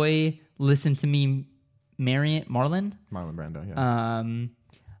 Joy, Listen to Me, Marlon, Marlon Brando, yeah.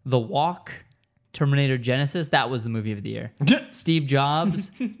 The Walk, Terminator Genesis. That was the movie of the year. Steve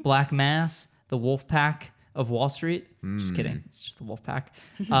Jobs, Black Mass, The Wolf Pack of Wall Street. Just kidding. It's just The Wolf Pack.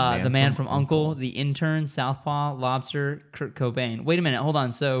 The Man from U.N.C.L.E., The Intern, Southpaw, Lobster, Kurt Cobain. Wait a minute. Hold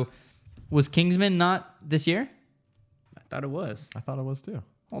on. So was Kingsman not this year? I thought it was. I thought it was too.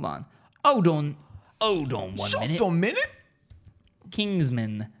 Hold on. Hold on 1 minute.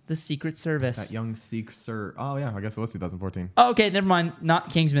 Kingsman, The Secret Service. That young Sikh sir. Oh yeah, I guess it was 2014. Oh, okay, never mind. Not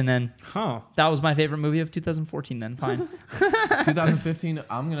Kingsman then. Huh. That was my favorite movie of 2014 then. Fine. 2015.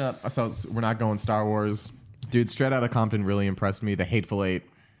 So we're not going Star Wars. Dude, Straight Outta Compton really impressed me. The Hateful Eight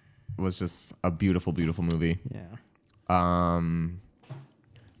was just a beautiful, beautiful movie. Yeah.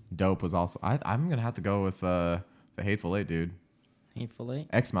 Dope was also. I'm gonna have to go with the Hateful Eight, dude. Hateful Eight.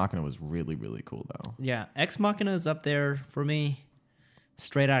 Ex Machina was really, really cool though. Yeah. Ex Machina is up there for me.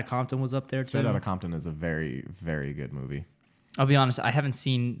 Straight Outta Compton was up there too. Straight Outta Compton is a very, very good movie. I'll be honest, I haven't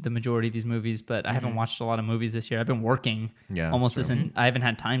seen the majority of these movies, but I haven't watched a lot of movies this year. I've been working almost I haven't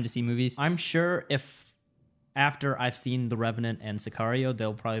had time to see movies. I'm sure if after I've seen The Revenant and Sicario,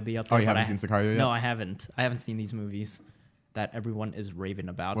 they'll probably be up there. Oh, you haven't seen Sicario yet? No, I haven't. I haven't seen these movies that everyone is raving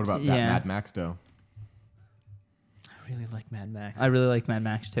about. What about that Mad Max though? I really like Mad Max. I really like Mad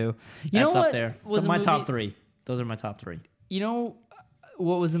Max too. That's up there. Was So my a top movie- 3. Those are my top 3. You know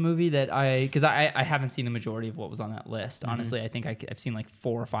what was a movie that because I haven't seen the majority of what was on that list. Honestly, I think I've seen like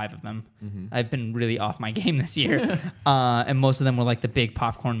 4 or 5 of them. I've been really off my game this year, and most of them were like the big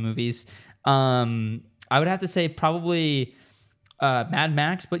popcorn movies. I would have to say probably Mad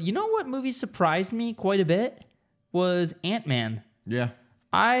Max, but you know what movie surprised me quite a bit was Ant-Man. Yeah.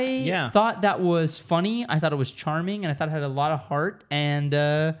 I thought that was funny. I thought it was charming, and I thought it had a lot of heart and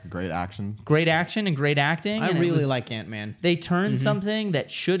Great action. great action and great acting. I and really like Ant-Man. They turned something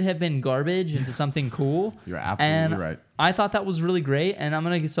that should have been garbage into something cool. You're absolutely right. I thought that was really great, and I'm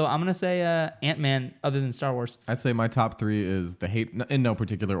gonna say Ant-Man other than Star Wars. I'd say my top 3 is in no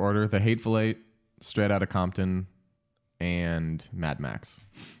particular order: The Hateful Eight, Straight Outta Compton, and Mad Max.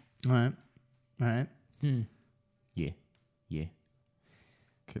 All right. Yeah.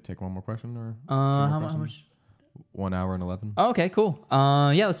 Could take one more question or How much? 1 hour and 11. Oh, okay, cool.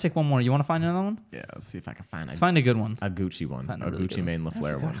 Yeah, let's take one more. You want to find another one? Yeah, let's see if I can find Let's find a good one. a Gucci one, Find a a really Gucci good Mane I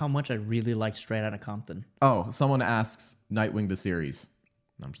LaFleur forgot one. how much I really like Straight Outta Compton. Oh, someone asks Nightwing the series.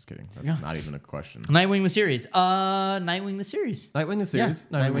 No, I'm just kidding. That's not even a question. Nightwing the series. Nightwing the series. Nightwing the series.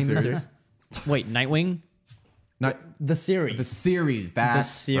 Nightwing the series. Wait, Nightwing? Not The series. the series. That's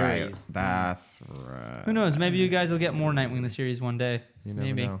series. Right. That's right. Who knows? Maybe you guys will get more Nightwing the series one day. You never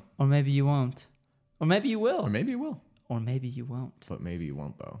maybe. know. Or maybe you won't. Or maybe you will. Or maybe you will. Or maybe you won't. But maybe you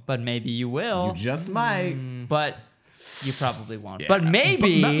won't, though. But maybe you will. You just might. But you probably won't. But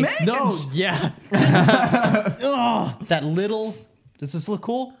maybe. No, yeah. Oh, that little. Does this look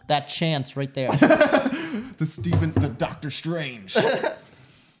cool? That chance right there. The Doctor Strange.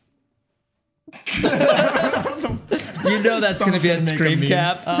 You know that's going to be at Someone's gonna make a screen meme.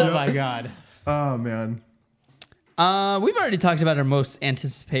 cap. Oh my god. Oh, man. We've already talked about our most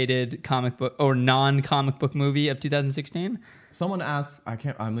anticipated comic book or non-comic book movie of 2016. Someone asked,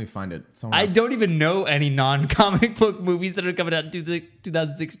 let me find it. Someone I asked, don't even know any non-comic book movies that are coming out in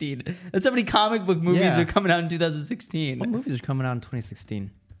 2016. There's so many comic book movies Yeah. that are coming out in 2016. What movies are coming out in 2016?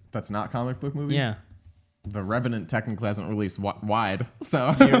 That's not comic book movie? Yeah. The Revenant technically hasn't released wide,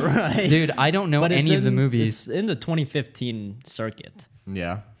 so You're right. Dude, I don't know any of the movies. It's in the 2015 circuit.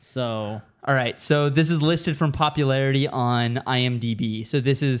 yeah. So All right, so this is listed from popularity on IMDb. So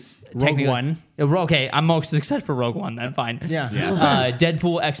this is technically One. Okay, I'm most excited for Rogue One. Then fine. Yeah.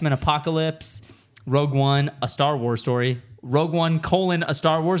 Deadpool, X-Men Apocalypse, Rogue One, A Star Wars Story. Rogue One: A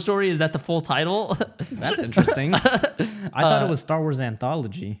Star Wars Story. Is that the full title? That's interesting. I thought it was Star Wars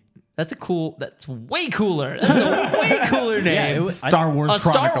Anthology. That's way cooler. That's a way cooler name. Star Wars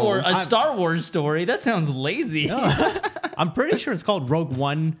Chronicles. A Star Wars story. That sounds lazy. I'm pretty sure it's called Rogue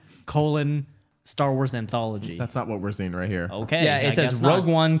One: Star Wars Anthology. That's not what we're seeing right here. Okay. Yeah, I it says guess not. Rogue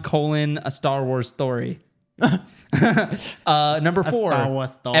One: A Star Wars Story. Number 4. Star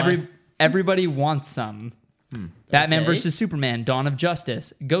Wars story. Everybody wants some. Batman Okay. versus Superman: Dawn of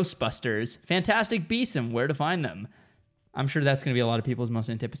Justice, Ghostbusters, Fantastic Beasts and Where to Find Them. I'm sure that's going to be a lot of people's most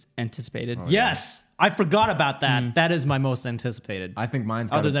anticipated. Yes, I forgot about that. That is my most anticipated. I think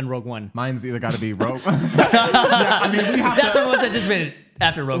mine's Other than Rogue One. mine's either got to be Rogue. Yeah, I mean, That's my most anticipated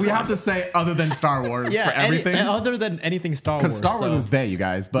after Rogue we One. have to say other than Star Wars for everything. other than anything Star Wars. Because Star Wars so. is bae, you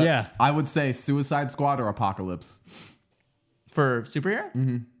guys. But Yeah. I would say Suicide Squad or Apocalypse. For superhero?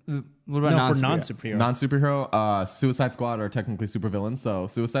 Mm-hmm. What about No, for non-superhero? non-superhero. Non-superhero, Suicide Squad are technically supervillains, so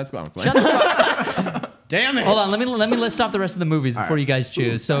Suicide Squad. Damn it. Hold on, let me list off the rest of the movies before you guys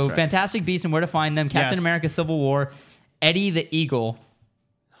choose. So, that's right. Fantastic Beasts and Where to Find Them, Captain Yes. America: Civil War, Eddie the Eagle,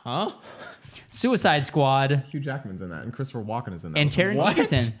 Huh? Suicide Squad, Hugh Jackman's in that, and Christopher Walken is in that. and Taron What?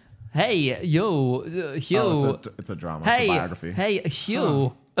 Egerton. Hey, yo, Hugh. Oh, it's a drama. It's a biography. Hey,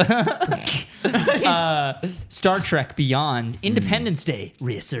 Hugh. Star Trek Beyond, Independence Day,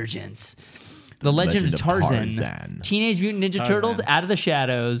 Resurgence, The Legend of Tarzan, Teenage Mutant Ninja Turtles, Out of the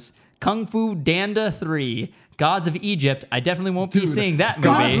Shadows, Kung Fu Danda 3, Gods of Egypt. I definitely won't be seeing that movie.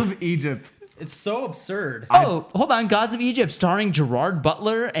 Gods of Egypt. It's so absurd. Oh, hold on. Gods of Egypt, starring Gerard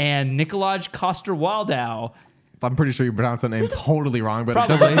Butler and Nikolaj Coster-Waldau. I'm pretty sure you pronounced that name totally wrong, but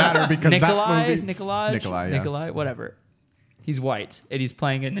Probably. it doesn't matter because that movie. Nikolai, whatever. He's white and he's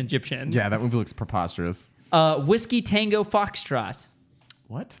playing an Egyptian. Yeah, that movie looks preposterous. Whiskey Tango Foxtrot.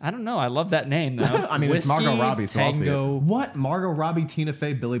 What? I don't know. I love that name though. I mean, it's Whiskey, Margot Robbie, so I'll see Tango. it. What? Margot Robbie, Tina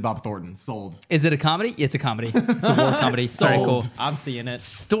Fey, Billy Bob Thornton. Sold. Is it a comedy? It's a comedy. It's a war comedy. Very cool. I'm seeing it.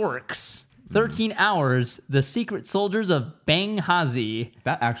 Storks. 13 Hours. The Secret Soldiers of Benghazi.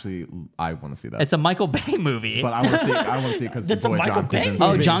 That actually, I want to see that. It's a Michael Bay movie. But I want to see. I want to see it because That's the a boy Michael John Bay Krasinski.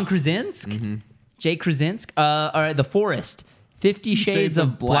 movie. Oh, John Krasinski? Jay Krasinski? All right, The Forest. 50 Shades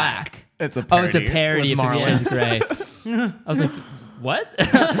of Black. It's a Oh, it's a parody parody of with 50 Marlon. Shades of Grey. I was like, what?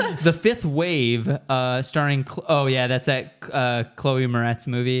 The Fifth Wave, starring... oh, yeah, that's that Chloe Moretz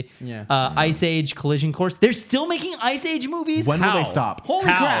movie. Yeah. Ice Age Collision Course. They're still making Ice Age movies? When will How? they stop? Holy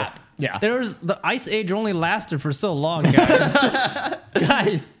How? crap. Yeah. The Ice Age only lasted for so long, guys.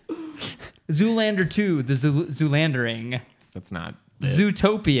 Guys. Zoolander 2, The Zoolandering. That's not.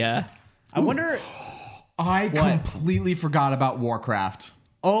 Zootopia. I wonder. I completely forgot about Warcraft.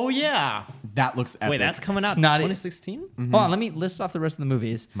 Oh, yeah. That looks epic. Wait, that's coming out It's not- 2016? Hold on, let me list off the rest of the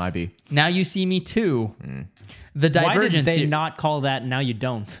movies. Might be. Now You See Me 2. The Why Divergence. did they not call that Now You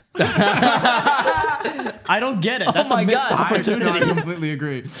Don't? I don't get it. That's my a missed God. opportunity. I completely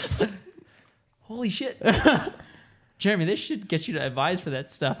agree. Holy shit. Jeremy, this should get you to advise for that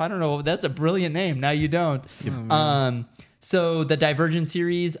stuff. I don't know. That's a brilliant name. Now You Don't. So the Divergent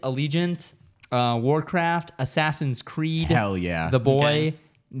series, Allegiant, Warcraft, Assassin's Creed. Hell yeah. The Boy. Okay.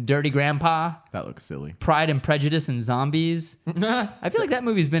 Dirty Grandpa. That looks silly. Pride and Prejudice and Zombies. I feel like that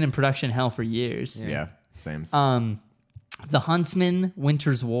movie's been in production hell for years. Yeah. Same. The Huntsman,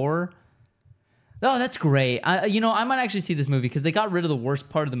 Winter's War. Oh, that's great. I might actually see this movie because they got rid of the worst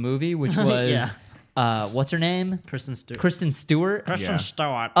part of the movie, which was Yeah. What's her name? Kristen Stewart. Kristen Stewart. Yeah.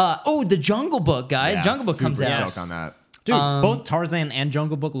 Stewart. The Jungle Book, guys. Yeah, Jungle Book comes super out. stoked on that. Dude, both Tarzan and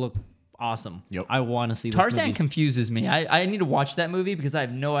Jungle Book look awesome. Yep. I want to see those Tarzan movies. confuses me. I need to watch that movie because I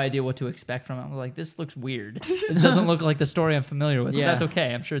have no idea what to expect from it. I'm like, this looks weird. This doesn't look like the story I'm familiar with. But Yeah. that's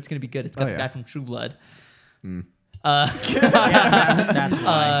okay. I'm sure it's going to be good. It's got Oh, the yeah. guy from True Blood. That's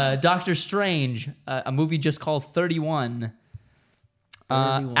why. Doctor Strange, a movie just called 31.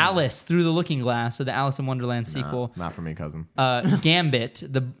 31. Alice Through the Looking Glass, so the Alice in Wonderland sequel. Not for me, cousin. Gambit,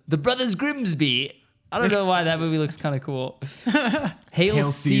 the Brothers Grimsby. I don't know why that movie looks kind of cool. Hail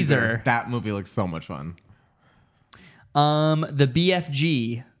Caesar. That movie looks so much fun. The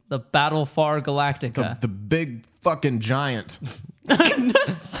BFG, the Battle for Galactica. The big fucking giant.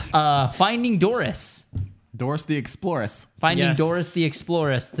 Finding Doris. Doris the Exploress. Finding Yes. Doris the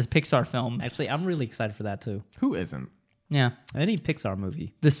Exploress, the Pixar film. Actually, I'm really excited for that too. Who isn't? Yeah. Any Pixar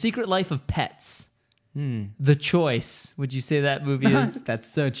movie. The Secret Life of Pets. The Choice. Would you say that movie is? That's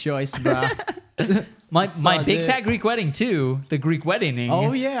so choice, bro. My Saw Big it. Fat Greek Wedding too. The Greek Wedding.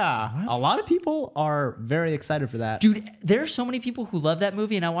 Oh yeah, a lot of people are very excited for that. Dude, there are so many people who love that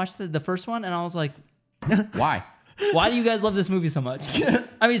movie, and I watched the first one, and I was like, Why? why do you guys love this movie so much?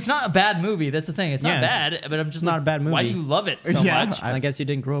 I mean, it's not a bad movie. That's the thing. It's not Yeah. bad, but I'm just Not like, a bad why do movie. you love it so Yeah. much? I guess you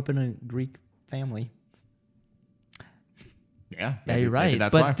didn't grow up in a Greek family. Yeah. Yeah, you're right.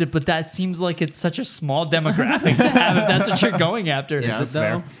 That's why. But that seems like it's such a small demographic to have if that's what you're going after. Yeah, that's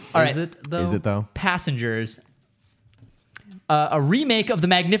fair. All right. Is it though? Is it though? Passengers. A remake of The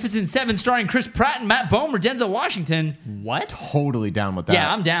Magnificent Seven starring Chris Pratt and Matt Bomer, Denzel Washington. What? Totally down with that.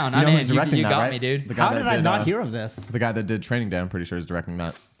 Yeah, I'm down. You know I'm who's in. directing You that, got right? me, dude. The guy How that did I not hear of this? The guy that did Training Day, I'm pretty sure, is directing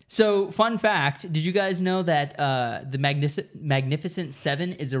that. So, fun fact: did you guys know that the Magnificent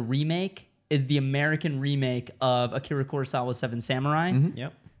Seven is a remake? Is the American remake of Akira Kurosawa's Seven Samurai?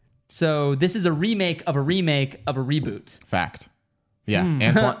 Yep. So this is a remake of a remake of a reboot. Fact. Yeah.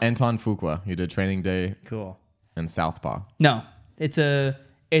 Antoine Fuqua. He did Training Day Cool. and Southpaw. No, it's a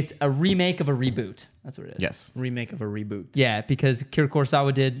remake of a reboot. That's what it is. Yes. Remake of a reboot. Yeah, because Akira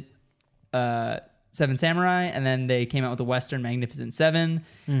Kurosawa did Seven Samurai, and then they came out with the Western Magnificent Seven,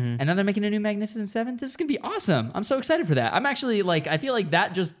 and now they're making a new Magnificent Seven. This is gonna be awesome. I'm so excited for that. I'm actually like, I feel like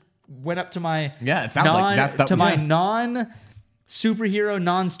that just went up to my Yeah, it sounds like that to was- my non superhero,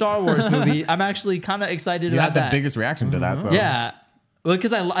 non Star Wars movie. I'm actually kind of excited You about had the that. biggest reaction to that. So. Yeah, well,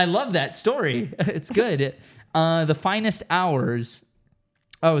 because I love that story. It's good. The Finest Hours.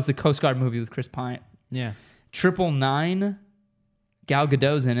 Oh, it's the Coast Guard movie with Chris Pine. Yeah. 999. Gal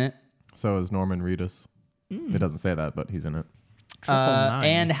Gadot's in it. So is Norman Reedus. It doesn't say that, but he's in it. 999.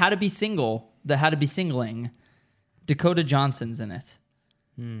 And How to Be Single. The How to Be Singling. Dakota Johnson's in it.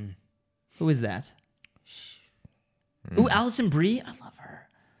 Who is that? Ooh, Allison Brie. I love her.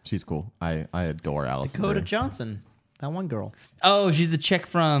 She's cool. I adore Alice. Dakota Johnson. That one girl. Oh, she's the chick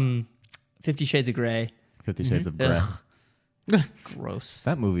from 50 Shades of Grey. 50 Shades of Grey. Ugh. Gross.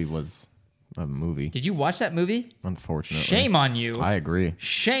 That movie was a movie. Did you watch that movie? Unfortunately. Shame on you. I agree.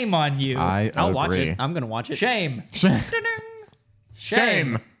 Shame on you. I I'll agree. watch it. I'm gonna watch it. Shame. Shame.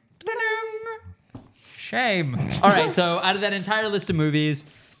 Shame. Shame. All right, so out of that entire list of movies,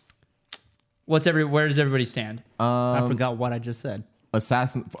 where does everybody stand? I forgot what I just said.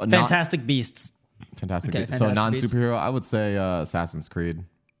 Assassin. Fantastic Beasts. Fantastic. Okay, So Fantastic non Beasts. superhero. I would say Assassin's Creed.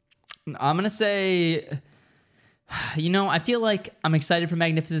 I'm going to say, I feel like I'm excited for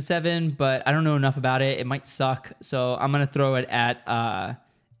Magnificent Seven, but I don't know enough about it. It might suck. So I'm going to throw it at,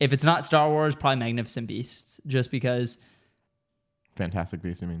 if it's not Star Wars, probably Magnificent Beasts, just because Fantastic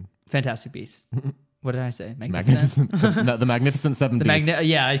Beasts. You mean Fantastic Beasts. What did I say? Magnificent? Magnificent? the Magnificent Seven Beasts.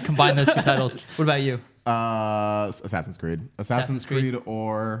 Yeah, I combined those two titles. What about you? Assassin's Creed. Assassin's Creed.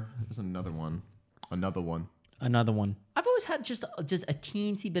 Or there's another one. Another one. I've always had just a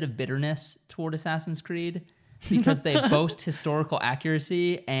teensy bit of bitterness toward Assassin's Creed because they boast historical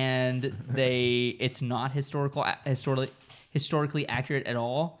accuracy and it's not historically accurate at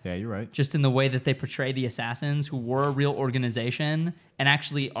all. Yeah, you're right. Just in the way that they portray the assassins, who were a real organization and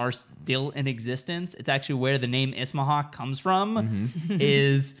actually are still in existence. It's actually where the name Ismahawk comes from,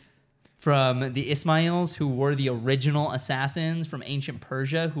 is from the Ismails, who were the original assassins from ancient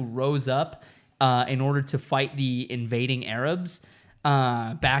Persia, who rose up in order to fight the invading Arabs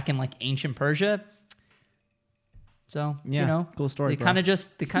back in like ancient Persia. So Yeah, cool story, They bro. kind of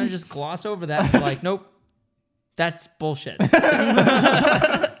just gloss over that. And like, nope, that's bullshit. And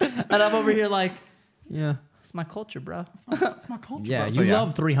I'm over here like, Yeah. it's my culture, bro. That's my culture. Yeah, bro. So, you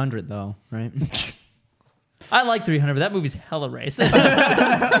love 300 though, right? I like 300, but that movie's hella racist.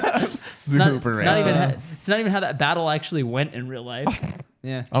 super It's not racist. even how that battle actually went in real life.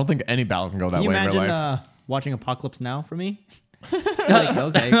 Yeah. I don't think any battle can go that Can you way in real imagine life. Watching Apocalypse Now for me? Like,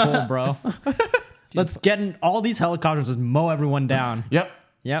 okay, cool, bro. Let's get in all these helicopters, just mow everyone down. Yep.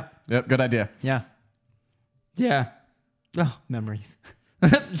 Yep. Good idea. Yeah. Yeah. Oh, memories.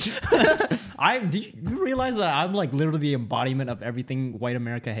 Did you realize that I'm like literally the embodiment of everything white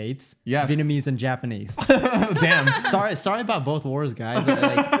America hates? Yes. Vietnamese and Japanese. Damn. Sorry about both wars, guys.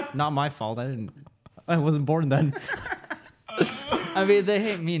 Like, not my fault. I wasn't born then. I mean, they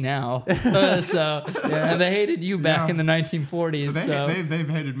hate me now. And they hated you back in the 1940s. They've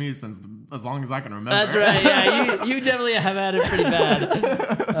hated me since as long as I can remember. That's right. Yeah, you definitely have had it pretty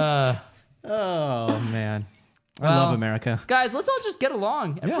bad. Oh man. I Well, love America. Guys, let's all just get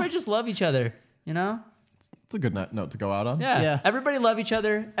along. Everybody just love each other, you know? It's a good note to go out on. Yeah. Everybody love each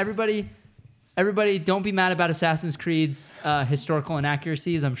other. Everybody don't be mad about Assassin's Creed's historical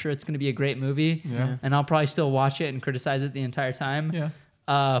inaccuracies. I'm sure it's going to be a great movie. Yeah. And I'll probably still watch it and criticize it the entire time. Yeah.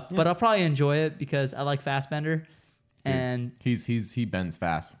 But I'll probably enjoy it because I like Fassbender. Dude, and he bends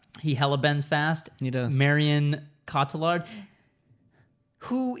fast. he hella bends fast. He does. Marion Cotillard,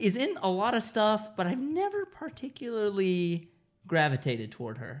 who is in a lot of stuff, but I've never particularly gravitated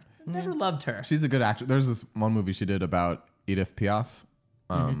toward her. Never loved her. She's a good actress. There's this one movie she did about Edith Piaf,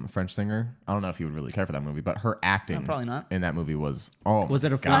 French singer. I don't know if you would really care for that movie, but her acting probably not. in that movie was Was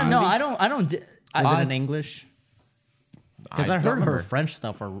it a God. fun No, movie? I don't. Was it in English? Because I don't heard her remember. French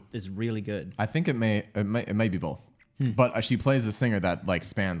stuff is really good. I think it may be both. But she plays a singer that like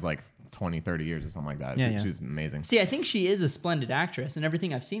spans like 20, 30 years or something like that. Yeah. She was amazing. See, I think she is a splendid actress, and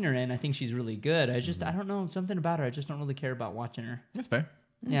everything I've seen her in, I think she's really good. I don't know, something about her. I just don't really care about watching her. That's fair.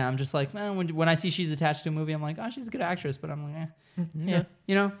 Yeah, I'm just like, when I see she's attached to a movie, I'm like, oh, she's a good actress, but I'm like, Yeah.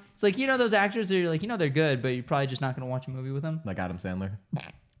 You know, it's like, those actors that you're like, they're good, but you're probably just not going to watch a movie with them. Like Adam Sandler.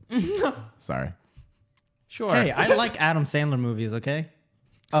 Sorry. Sure. Hey, I like Adam Sandler movies, okay?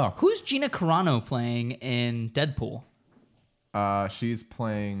 Oh. Who's Gina Carano playing in Deadpool? She's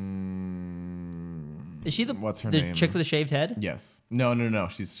playing. Is she the What's her the name? chick with the shaved head? Yes. No.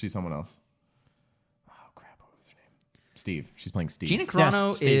 She's someone else. Oh crap! What was her name? Steve. She's playing Steve. Gina Carano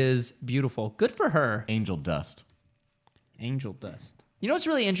Yes, Steve. is beautiful. Good for her. Angel Dust. Angel Dust. You know what's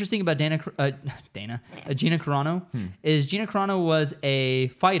really interesting about Gina Carano is Gina Carano was a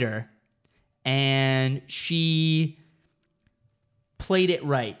fighter, and she played it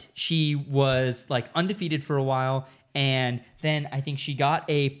right. She was like undefeated for a while, and then I think she got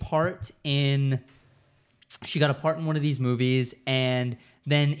a part in one of these movies, and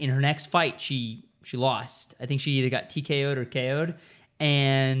then in her next fight she lost. I think she either got TKO'd or KO'd,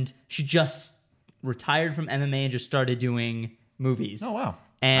 and she just retired from MMA and just started doing movies. Oh wow!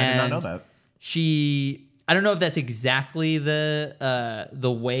 And I did not know that. I don't know if that's exactly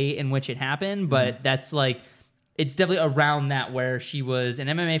the way in which it happened, but that's like, it's definitely around that where she was an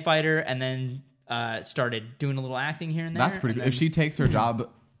MMA fighter and then started doing a little acting here and there. That's pretty good. If she takes her job,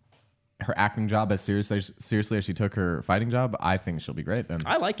 her acting job as seriously as she took her fighting job, I think she'll be great then.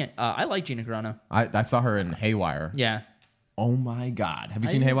 I like it. I like Gina Carano. I saw her in Haywire. Yeah. Oh my God! Have you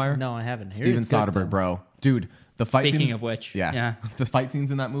seen Haywire? No, I haven't. Steven Soderbergh, bro. Dude, the fight Speaking scenes. of which, Yeah. yeah. The fight scenes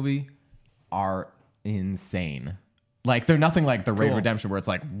in that movie are insane. Like, they're nothing like the Raid Cool. Redemption where it's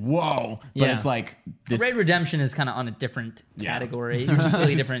like, whoa. But Yeah. it's like this. Raid Redemption is kind of on a different category, It completely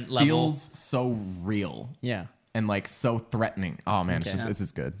just different level. feels so real Yeah. and like so threatening. Oh man, Okay. it's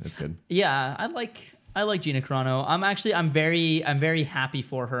just good. It's good. Yeah, I like Gina Carano. I'm very happy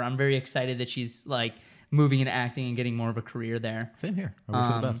for her. I'm very excited that she's like moving into acting and getting more of a career there. Same here. I wish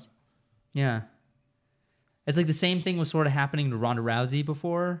her the best. Yeah. It's like the same thing was sort of happening to Ronda Rousey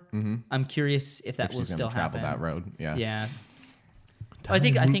before. Mm-hmm. I'm curious if that If will she's still gonna travel happen. that road. Yeah. Yeah. I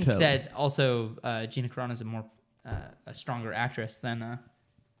think tell. that also Gina Carano is a stronger actress than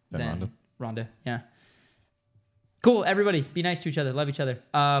Ronda. Yeah. Cool. Everybody, be nice to each other. Love each other.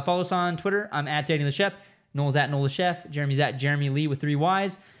 Follow us on Twitter. I'm at Dating the Chef. Noel's at Noel the Chef. Jeremy's at Jeremy Lee with 3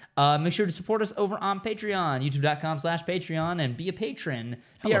 Ys. Make sure to support us over on Patreon, youtube.com/Patreon, and be a patron. Be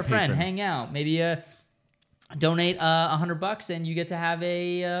Hello, our friend. patron. Hang out. Maybe donate $100 and you get to have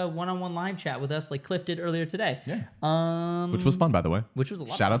a one-on-one live chat with us like Cliff did earlier today. Yeah. Which was fun, by the way. Which was a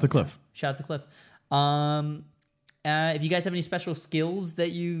lot. Shout of out to Cliff. Shout out to Cliff. If you guys have any special skills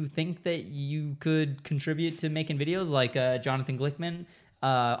that you think that you could contribute to making videos, like Jonathan Glickman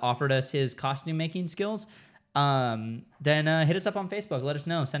offered us his costume making skills, then hit us up on Facebook. Let us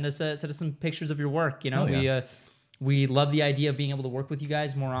know. Send us some pictures of your work. You know, Hell yeah. we love the idea of being able to work with you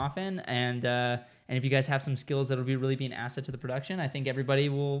guys more often, and if you guys have some skills that'll really be an asset to the production, I think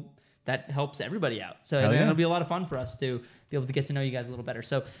that helps everybody out. So Hell yeah. it'll be a lot of fun for us to be able to get to know you guys a little better.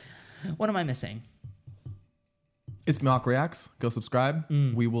 So, what am I missing? It's Mock Reacts. Go subscribe.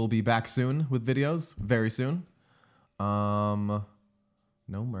 We will be back soon with videos, very soon. No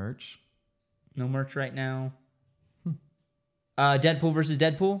merch. No merch right now. Deadpool versus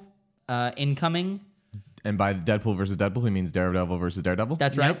Deadpool, incoming. And by Deadpool versus Deadpool, he means Daredevil versus Daredevil.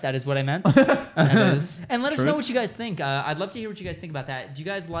 That's right. That is what I meant. And let us know what you guys think. I'd love to hear what you guys think about that. Do you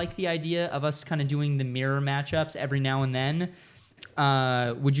guys like the idea of us kind of doing the mirror matchups every now and then?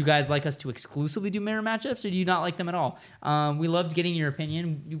 Would you guys like us to exclusively do mirror matchups, or do you not like them at all? We loved getting your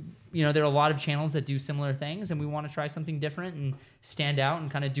opinion. You know, there are a lot of channels that do similar things, and we want to try something different and stand out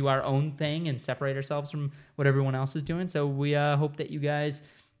and kind of do our own thing and separate ourselves from what everyone else is doing. So we hope that you guys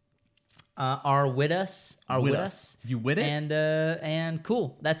are with us. You with it? And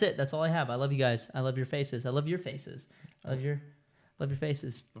cool. That's it. That's all I have. I love you guys. I love your faces. I love your faces. I love your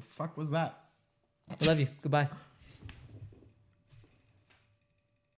faces. The fuck was that? I love you. Goodbye.